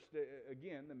 First,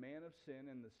 again, the man of sin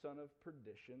and the son of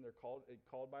perdition. They're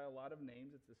called by a lot of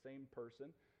names. It's the same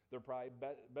person. They're probably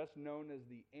best known as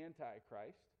the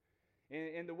Antichrist.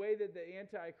 And the way that the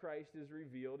Antichrist is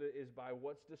revealed is by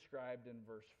what's described in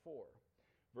verse 4.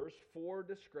 Verse 4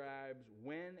 describes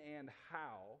when and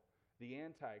how the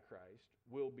Antichrist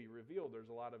will be revealed. There's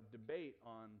a lot of debate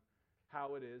on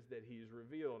how it is that he's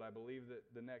revealed. I believe that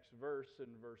the next verse, in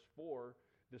verse 4,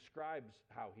 describes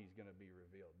how he's going to be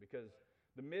revealed. Because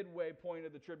the midway point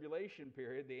of the tribulation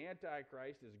period, the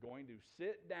Antichrist is going to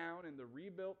sit down in the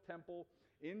rebuilt temple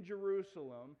in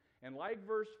Jerusalem, and like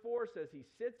verse 4 says, he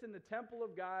sits in the temple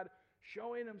of God,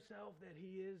 showing himself that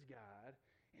he is God,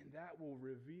 and that will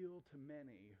reveal to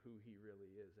many who he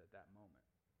really is at that moment.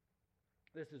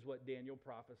 This is what Daniel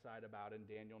prophesied about in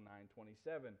Daniel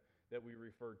 9:27 that we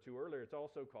referred to earlier. It's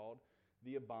also called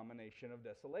the abomination of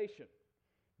desolation.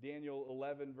 Daniel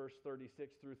 11, verse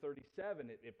 36 through 37,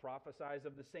 it prophesies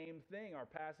of the same thing. Our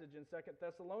passage in 2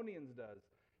 Thessalonians does.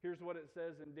 Here's what it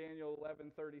says in Daniel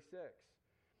 11:36.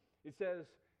 It says,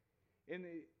 do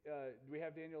we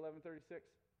have Daniel 11:36?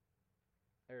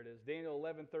 There it is. Daniel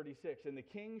 11:36. "And the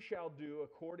king shall do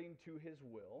according to his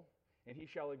will, and he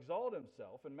shall exalt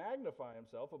himself and magnify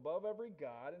himself above every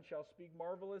god, and shall speak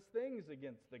marvelous things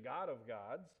against the God of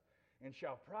gods, and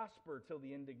shall prosper till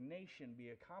the indignation be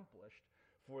accomplished,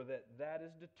 for that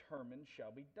is determined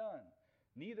shall be done.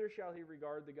 Neither shall he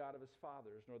regard the God of his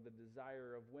fathers, nor the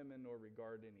desire of women, nor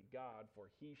regard any god, for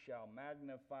he shall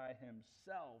magnify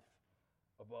himself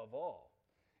above all.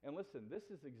 And listen, this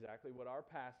is exactly what our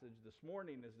passage this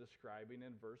morning is describing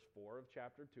in verse 4 of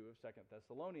chapter 2 of 2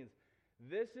 Thessalonians.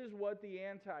 This is what the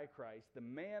Antichrist, the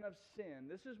man of sin,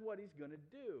 this is what he's going to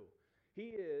do.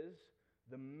 He is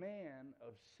the man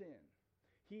of sin.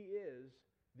 He is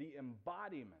the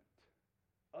embodiment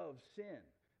of sin.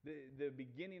 The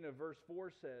beginning of verse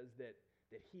 4 says that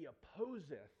he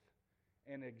opposeth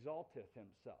and exalteth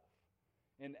himself.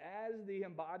 And as the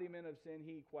embodiment of sin,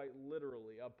 he quite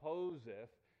literally opposeth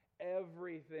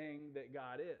everything that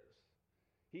God is.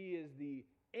 He is the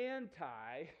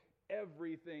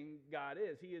anti-everything God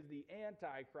is. He is the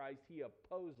Antichrist. He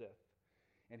opposeth.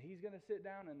 And he's going to sit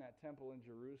down in that temple in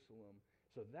Jerusalem.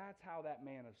 So that's how that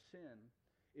man of sin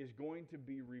is going to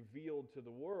be revealed to the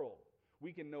world.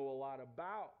 We can know a lot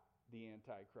about the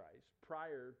Antichrist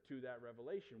prior to that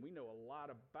revelation. We know a lot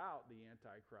about the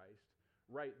Antichrist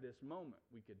right this moment.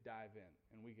 We could dive in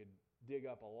and we could dig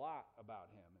up a lot about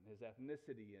him and his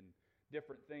ethnicity and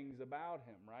different things about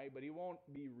him, right? But he won't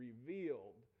be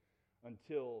revealed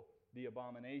until the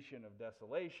abomination of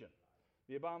desolation.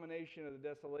 The abomination of the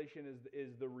desolation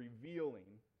is the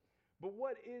revealing. But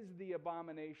what is the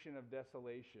abomination of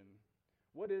desolation?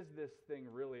 What is this thing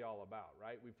really all about,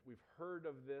 right? We've heard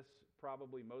of this,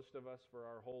 probably most of us, for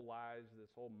our whole lives,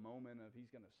 this whole moment of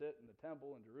he's going to sit in the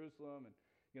temple in Jerusalem and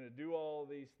going to do all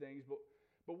these things.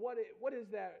 But what is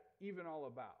that even all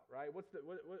about, right? What's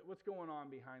going on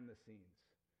behind the scenes?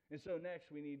 And so next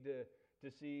we need to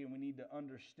see and we need to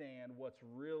understand what's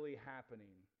really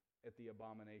happening at the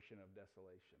abomination of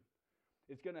desolation.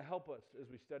 It's going to help us as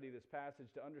we study this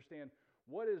passage to understand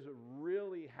what is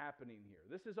really happening here.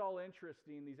 This is all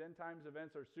interesting. These end times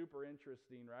events are super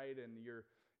interesting, right? And you're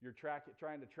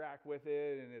trying to track with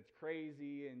it, and it's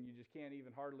crazy, and you just can't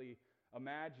even hardly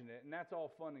imagine it. And that's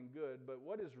all fun and good, but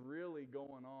what is really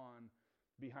going on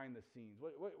behind the scenes?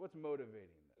 What's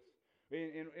motivating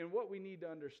this? And what we need to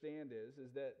understand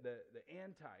is that the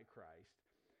Antichrist,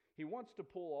 he wants to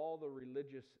pull all the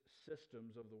religious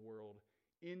systems of the world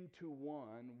into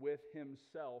one with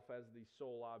himself as the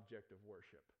sole object of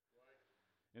worship. Right.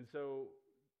 And so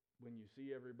when you see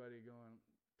everybody going,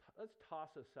 let's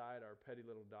toss aside our petty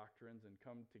little doctrines and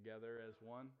come together as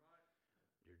one,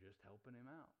 you're just helping him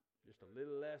out. Just a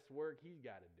little less work he's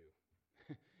got to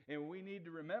do. And we need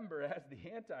to remember, as the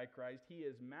Antichrist, he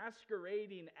is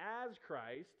masquerading as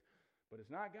Christ, but it's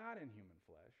not God in human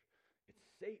flesh. It's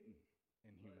Satan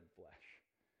in human flesh.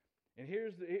 And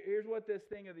here's what this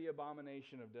thing of the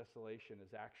abomination of desolation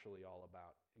is actually all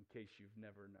about, in case you've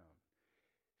never known.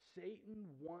 Satan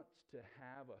wants to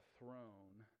have a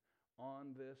throne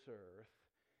on this earth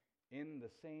in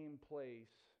the same place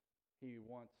he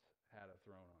once had a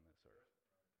throne on this earth.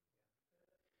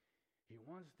 He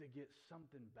wants to get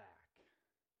something back.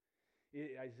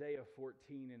 Isaiah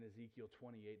 14 and Ezekiel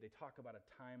 28, they talk about a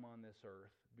time on this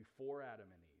earth before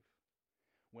Adam and Eve,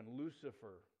 when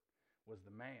Lucifer was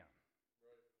the man.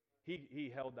 He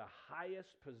held the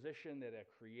highest position that a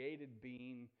created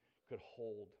being could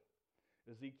hold.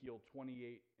 Ezekiel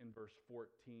 28 in verse 14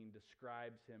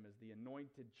 describes him as the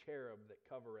anointed cherub that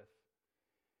covereth.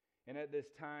 And at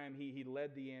this time, he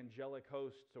led the angelic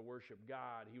hosts to worship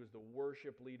God. He was the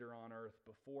worship leader on earth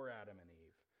before Adam and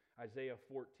Eve. Isaiah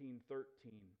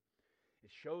 14:13.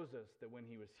 It shows us that when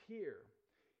he was here,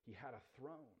 he had a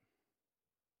throne.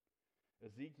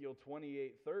 Ezekiel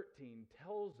 28:13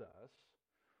 tells us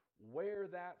where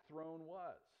that throne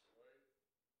was.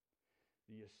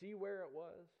 Do you see where it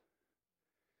was?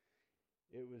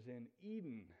 It was in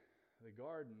Eden, the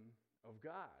garden of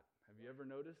God. Have you ever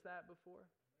noticed that before?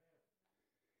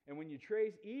 And when you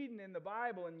trace Eden in the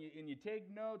Bible and you take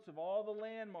notes of all the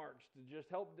landmarks to just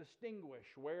help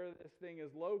distinguish where this thing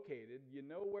is located, you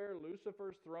know where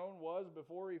Lucifer's throne was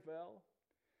before he fell?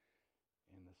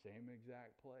 In the same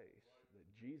exact place that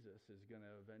Jesus is going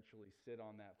to eventually sit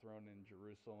on that throne in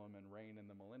Jerusalem and reign in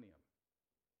the millennium.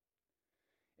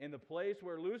 In the place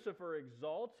where Lucifer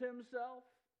exalts himself,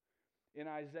 in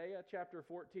Isaiah chapter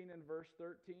 14 and verse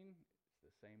 13, it's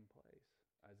the same place.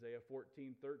 Isaiah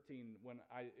 14:13,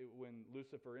 when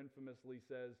Lucifer infamously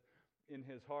says in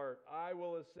his heart, I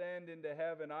will ascend into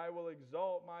heaven, I will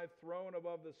exalt my throne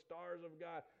above the stars of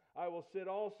God. I will sit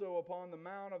also upon the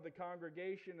mount of the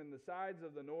congregation in the sides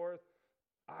of the north.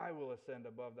 I will ascend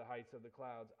above the heights of the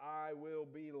clouds. I will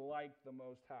be like the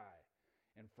Most High.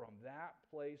 And from that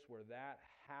place where that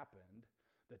happened,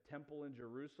 the temple in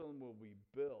Jerusalem will be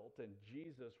built, and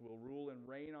Jesus will rule and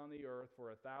reign on the earth for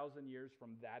 1,000 years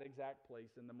from that exact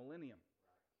place in the millennium.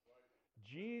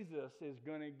 Jesus is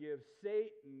going to give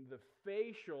Satan the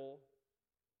facial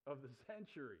of the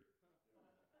century,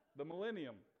 the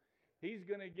millennium. He's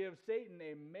going to give Satan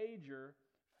a major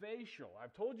facial.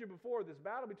 I've told you before, this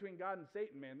battle between God and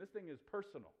Satan, man, this thing is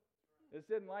personal. This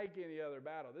isn't like any other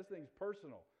battle. This thing's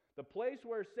personal. The place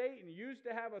where Satan used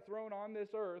to have a throne on this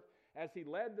earth as he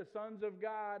led the sons of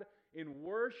God in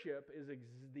worship is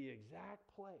the exact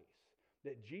place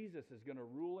that Jesus is going to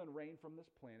rule and reign from this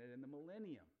planet in the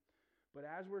millennium. But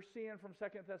as we're seeing from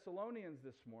 2 Thessalonians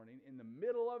this morning, in the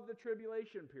middle of the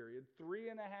tribulation period,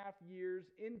 3.5 years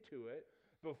into it,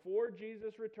 before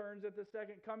Jesus returns at the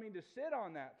second coming to sit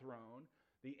on that throne,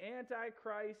 the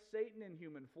Antichrist, Satan in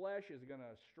human flesh, is going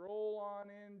to stroll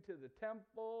on into the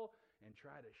temple and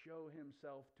try to show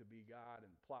himself to be God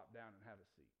and plop down and have a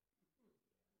seat.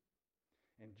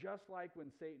 And just like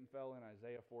when Satan fell in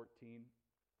Isaiah 14,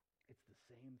 it's the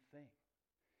same thing.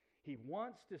 He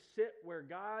wants to sit where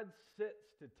God sits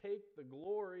to take the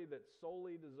glory that's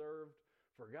solely deserved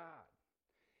for God.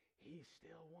 He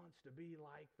still wants to be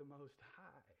like the Most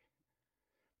High.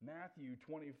 Matthew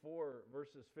 24,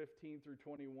 verses 15 through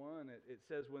 21, it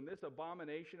says, when this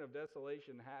abomination of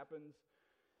desolation happens,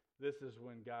 this is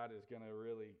when God is going to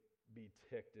really be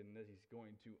ticked and he's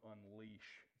going to unleash.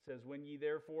 It says, when ye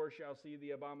therefore shall see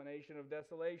the abomination of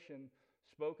desolation,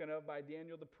 spoken of by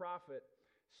Daniel the prophet,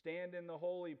 stand in the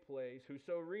holy place,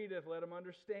 whoso readeth, let him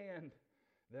understand.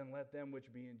 Then let them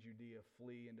which be in Judea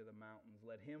flee into the mountains.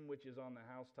 Let him which is on the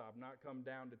housetop not come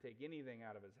down to take anything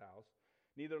out of his house.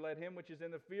 Neither let him which is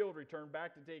in the field return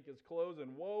back to take his clothes.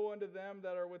 And woe unto them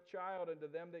that are with child, and to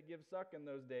them that give suck in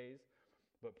those days.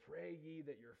 But pray ye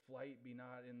that your flight be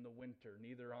not in the winter,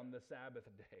 neither on the Sabbath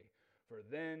day. For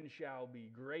then shall be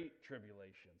great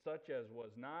tribulation, such as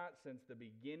was not since the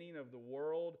beginning of the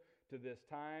world to this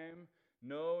time,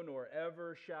 no, nor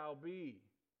ever shall be.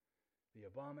 The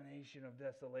abomination of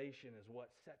desolation is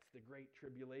what sets the great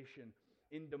tribulation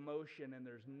into motion, and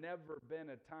there's never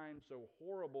been a time so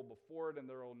horrible before it, and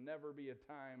there will never be a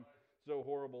time so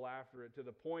horrible after it, to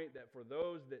the point that for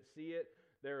those that see it,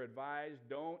 they're advised,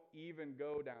 don't even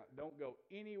go down, don't go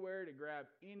anywhere to grab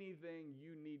anything.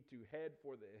 You need to head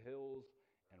for the hills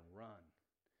and run.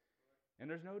 And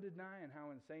there's no denying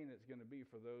how insane it's going to be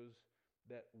for those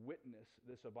that witness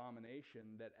this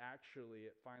abomination, that actually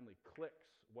it finally clicks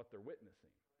what they're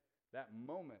witnessing. That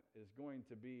moment is going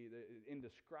to be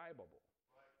indescribable.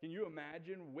 Can you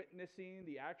imagine witnessing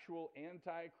the actual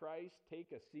Antichrist take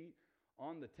a seat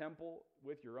on the temple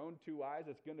with your own two eyes?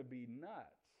 It's going to be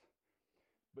nuts.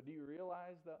 But do you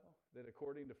realize, though, that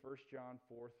according to 1 John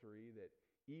 4:3, that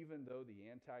even though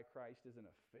the Antichrist isn't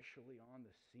officially on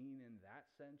the scene in that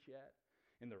sense yet,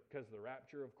 because the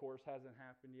rapture, of course, hasn't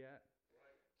happened yet,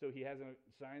 so he hasn't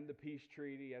signed the peace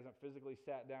treaty, he hasn't physically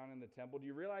sat down in the temple. Do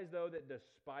you realize, though, that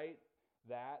despite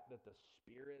that the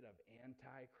spirit of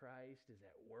Antichrist is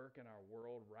at work in our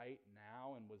world right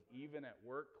now and was even at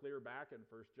work clear back in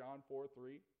 1 John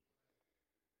 4:3?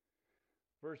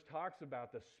 Verse talks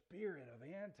about the spirit of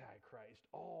Antichrist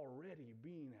already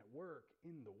being at work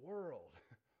in the world.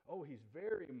 Oh, he's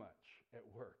very much at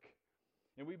work.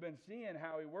 And we've been seeing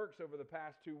how he works over the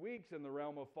past 2 weeks in the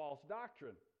realm of false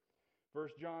doctrine. 1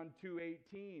 John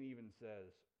 2:18 even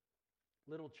says,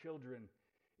 little children,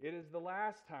 it is the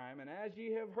last time, and as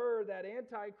ye have heard that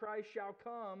Antichrist shall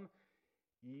come,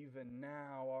 even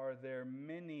now are there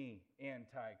many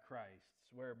Antichrists,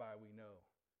 whereby we know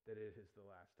that it is the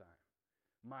last time.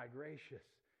 My gracious,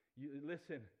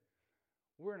 listen,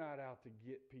 we're not out to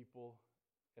get people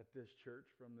at this church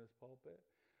from this pulpit,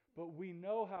 but we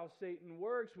know how Satan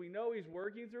works. We know he's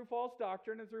working through false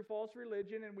doctrine and through false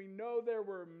religion, and we know there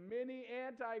were many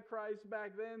Antichrists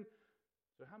back then.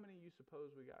 So how many do you suppose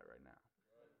we got right now?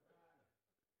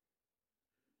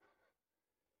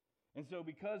 And so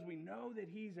because we know that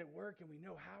he's at work and we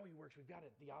know how he works, we've got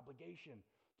the obligation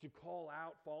to call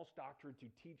out false doctrine, to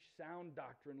teach sound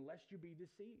doctrine, lest you be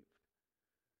deceived.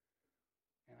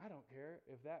 And I don't care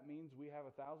if that means we have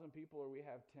 1,000 people or we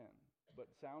have 10,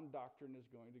 but sound doctrine is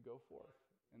going to go forth,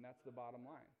 and that's the bottom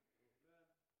line.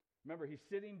 Remember, he's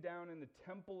sitting down in the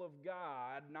temple of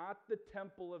God, not the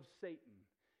temple of Satan.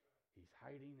 He's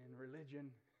hiding in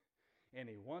religion. And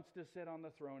he wants to sit on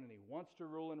the throne, and he wants to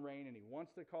rule and reign, and he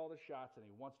wants to call the shots, and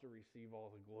he wants to receive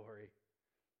all the glory.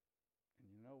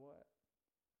 And you know what?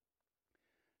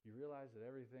 You realize that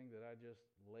everything that I just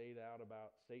laid out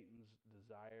about Satan's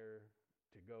desire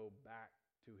to go back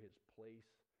to his place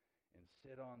and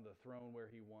sit on the throne where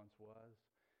he once was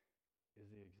is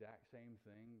the exact same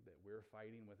thing that we're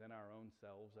fighting within our own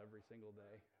selves every single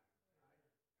day.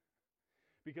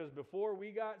 Because before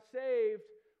we got saved,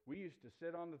 we used to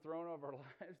sit on the throne of our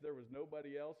lives. There was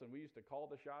nobody else, and we used to call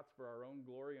the shots for our own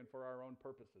glory and for our own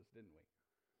purposes, didn't we?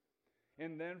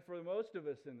 And then for most of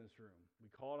us in this room, we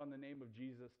called on the name of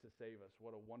Jesus to save us.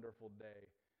 What a wonderful day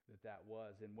that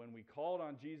was. And when we called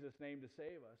on Jesus' name to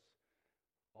save us,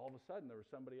 all of a sudden there was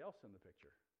somebody else in the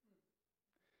picture.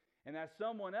 And that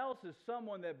someone else is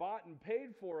someone that bought and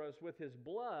paid for us with his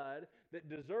blood, that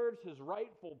deserves his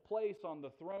rightful place on the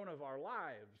throne of our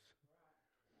lives.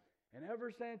 And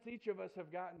ever since each of us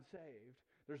have gotten saved,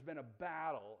 there's been a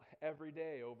battle every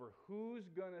day over who's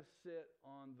going to sit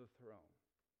on the throne.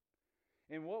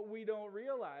 And what we don't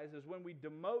realize is when we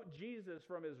demote Jesus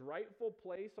from his rightful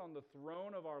place on the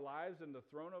throne of our lives and the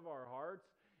throne of our hearts,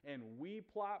 and we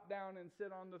plop down and sit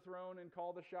on the throne and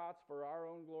call the shots for our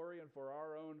own glory and for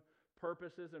our own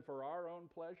purposes and for our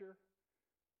own pleasure,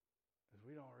 is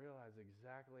we don't realize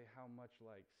exactly how much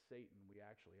like Satan we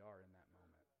actually are in that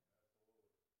moment.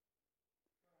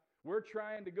 We're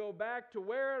trying to go back to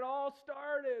where it all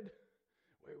started,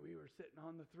 where we were sitting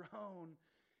on the throne,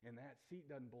 and that seat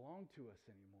doesn't belong to us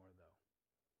anymore, though.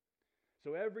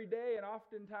 So every day, and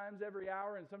oftentimes every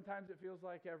hour, and sometimes it feels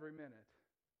like every minute,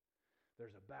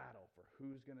 there's a battle for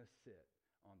who's going to sit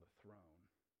on the throne.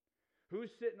 Who's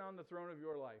sitting on the throne of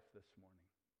your life this morning?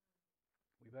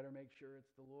 We better make sure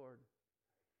it's the Lord.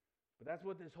 But that's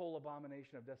what this whole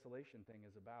abomination of desolation thing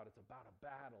is about. It's about a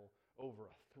battle over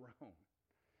a throne.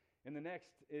 In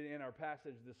our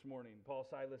passage this morning, Paul,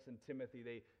 Silas, and Timothy,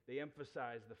 they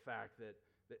emphasize the fact that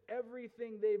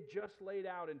everything they've just laid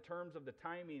out in terms of the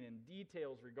timing and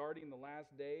details regarding the last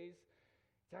days,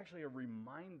 it's actually a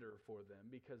reminder for them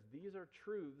because these are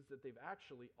truths that they've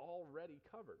actually already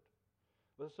covered.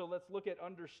 So let's look at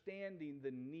understanding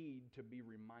the need to be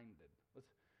reminded.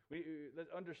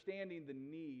 Understanding the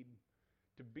need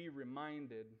to be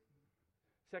reminded.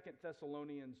 2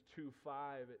 Thessalonians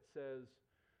 2:5, it says,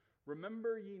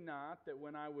 "Remember ye not that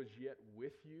when I was yet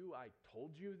with you, I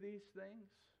told you these things?"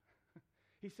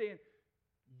 He's saying,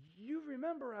 you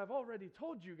remember I've already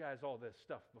told you guys all this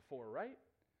stuff before, right?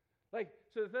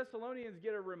 So the Thessalonians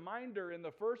get a reminder in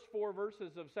the first 4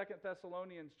 verses of 2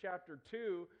 Thessalonians chapter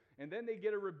 2, and then they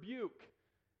get a rebuke.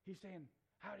 He's saying,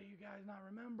 how do you guys not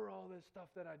remember all this stuff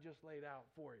that I just laid out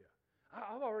for you?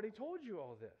 I've already told you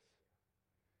all this.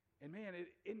 And man,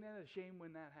 isn't that a shame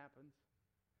when that happens?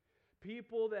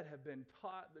 People that have been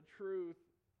taught the truth,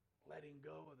 letting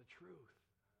go of the truth.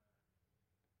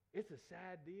 It's a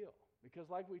sad deal. Because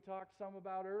like we talked some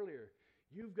about earlier,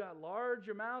 you've got large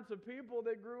amounts of people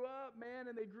that grew up, man,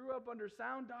 and they grew up under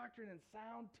sound doctrine and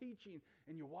sound teaching.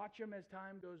 And you watch them as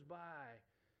time goes by,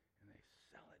 and they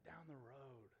sell it down the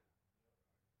road.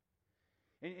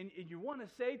 And you want to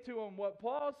say to them what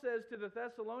Paul says to the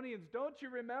Thessalonians, don't you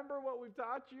remember what we've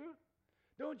taught you?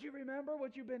 Don't you remember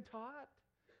what you've been taught?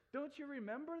 Don't you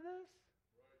remember this?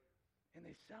 Right. And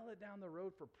they sell it down the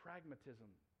road for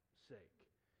pragmatism's sake.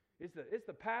 It's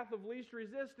the path of least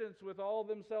resistance with all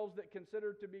themselves that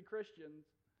consider to be Christians.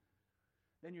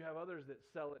 Then you have others that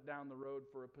sell it down the road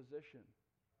for a position.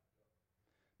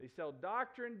 They sell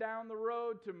doctrine down the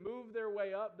road to move their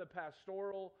way up the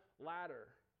pastoral ladder.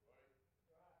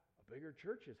 A bigger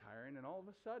church is hiring, and all of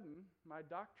a sudden, my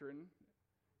doctrine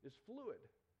is fluid.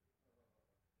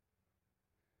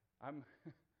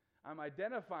 I'm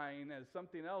identifying as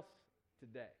something else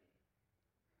today.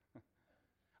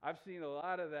 I've seen a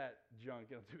lot of that junk,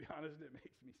 and to be honest, it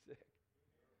makes me sick.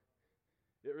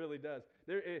 It really does.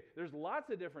 There's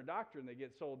lots of different doctrine that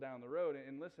gets sold down the road,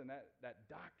 and listen, that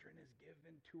doctrine is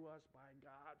given to us by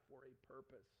God for a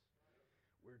purpose.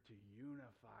 We're to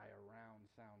unify around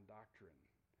sound doctrine,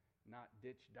 not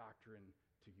ditch doctrine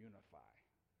to unify.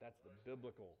 That's the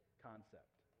biblical concept.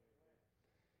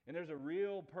 And there's a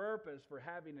real purpose for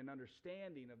having an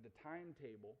understanding of the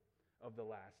timetable of the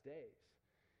last days.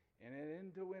 And then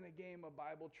to win a game of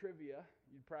Bible trivia,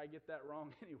 you'd probably get that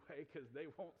wrong anyway because they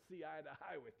won't see eye to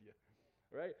eye with you,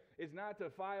 right? It's not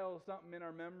to file something in our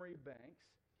memory banks.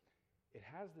 It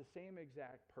has the same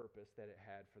exact purpose that it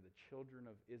had for the children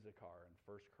of Issachar in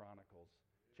 1 Chronicles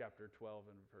chapter 12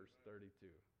 and verse 32.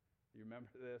 You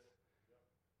remember this?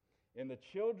 And the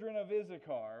children of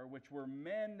Issachar, which were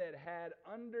men that had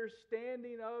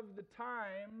understanding of the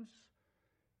times,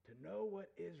 to know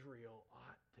what Israel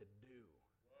ought to do.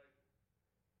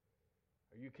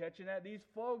 Are you catching that? These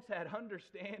folks had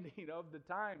understanding of the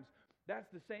times.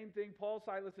 That's the same thing Paul,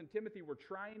 Silas, and Timothy were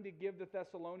trying to give the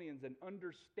Thessalonians, an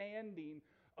understanding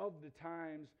of the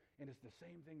times. And it's the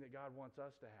same thing that God wants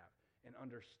us to have, an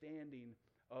understanding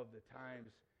of the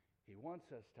times. He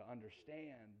wants us to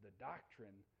understand the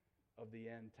doctrine of the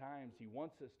end times. He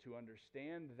wants us to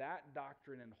understand that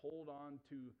doctrine and hold on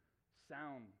to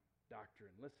sound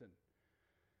doctrine. Listen.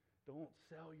 Don't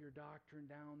sell your doctrine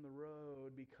down the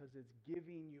road because it's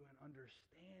giving you an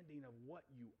understanding of what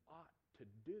you ought to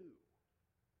do.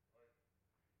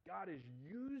 God is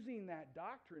using that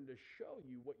doctrine to show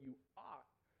you what you ought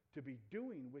to be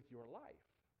doing with your life.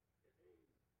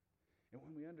 And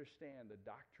when we understand the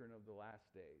doctrine of the last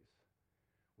days,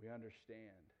 we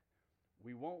understand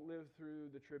we won't live through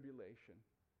the tribulation.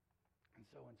 And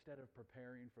so instead of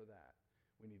preparing for that,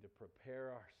 we need to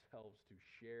prepare ourselves to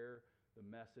share the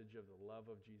message of the love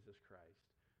of Jesus Christ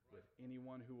with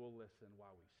anyone who will listen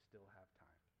while we still have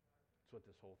time. That's what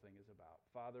this whole thing is about.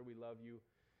 Father, we love you,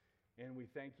 and we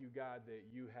thank you, God, that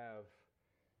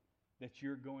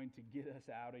you're going to get us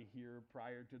out of here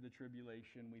prior to the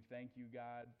tribulation. We thank you,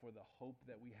 God, for the hope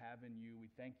that we have in you. We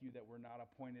thank you that we're not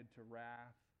appointed to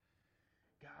wrath.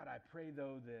 God, I pray,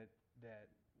 though, that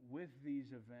with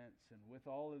these events and with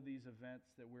all of these events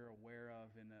that we're aware of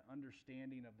and the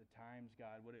understanding of the times,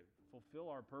 God, would it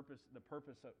fulfill our purpose, the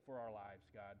purpose for our lives,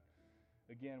 God.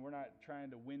 Again, we're not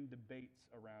trying to win debates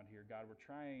around here, God. We're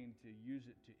trying to use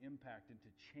it to impact and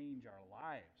to change our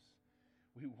lives.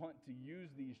 We want to use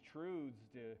these truths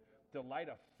to light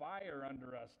a fire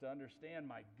under us, to understand,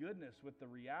 my goodness, with the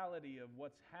reality of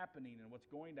what's happening and what's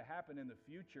going to happen in the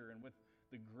future, and with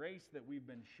the grace that we've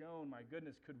been shown, my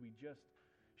goodness, could we just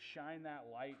shine that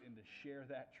light and to share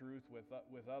that truth with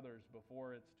others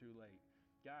before it's too late.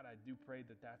 God, I do pray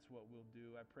that that's what we'll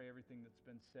do. I pray everything that's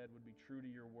been said would be true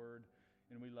to your word,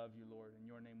 and we love you, Lord. In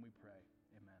your name we pray.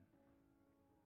 Amen.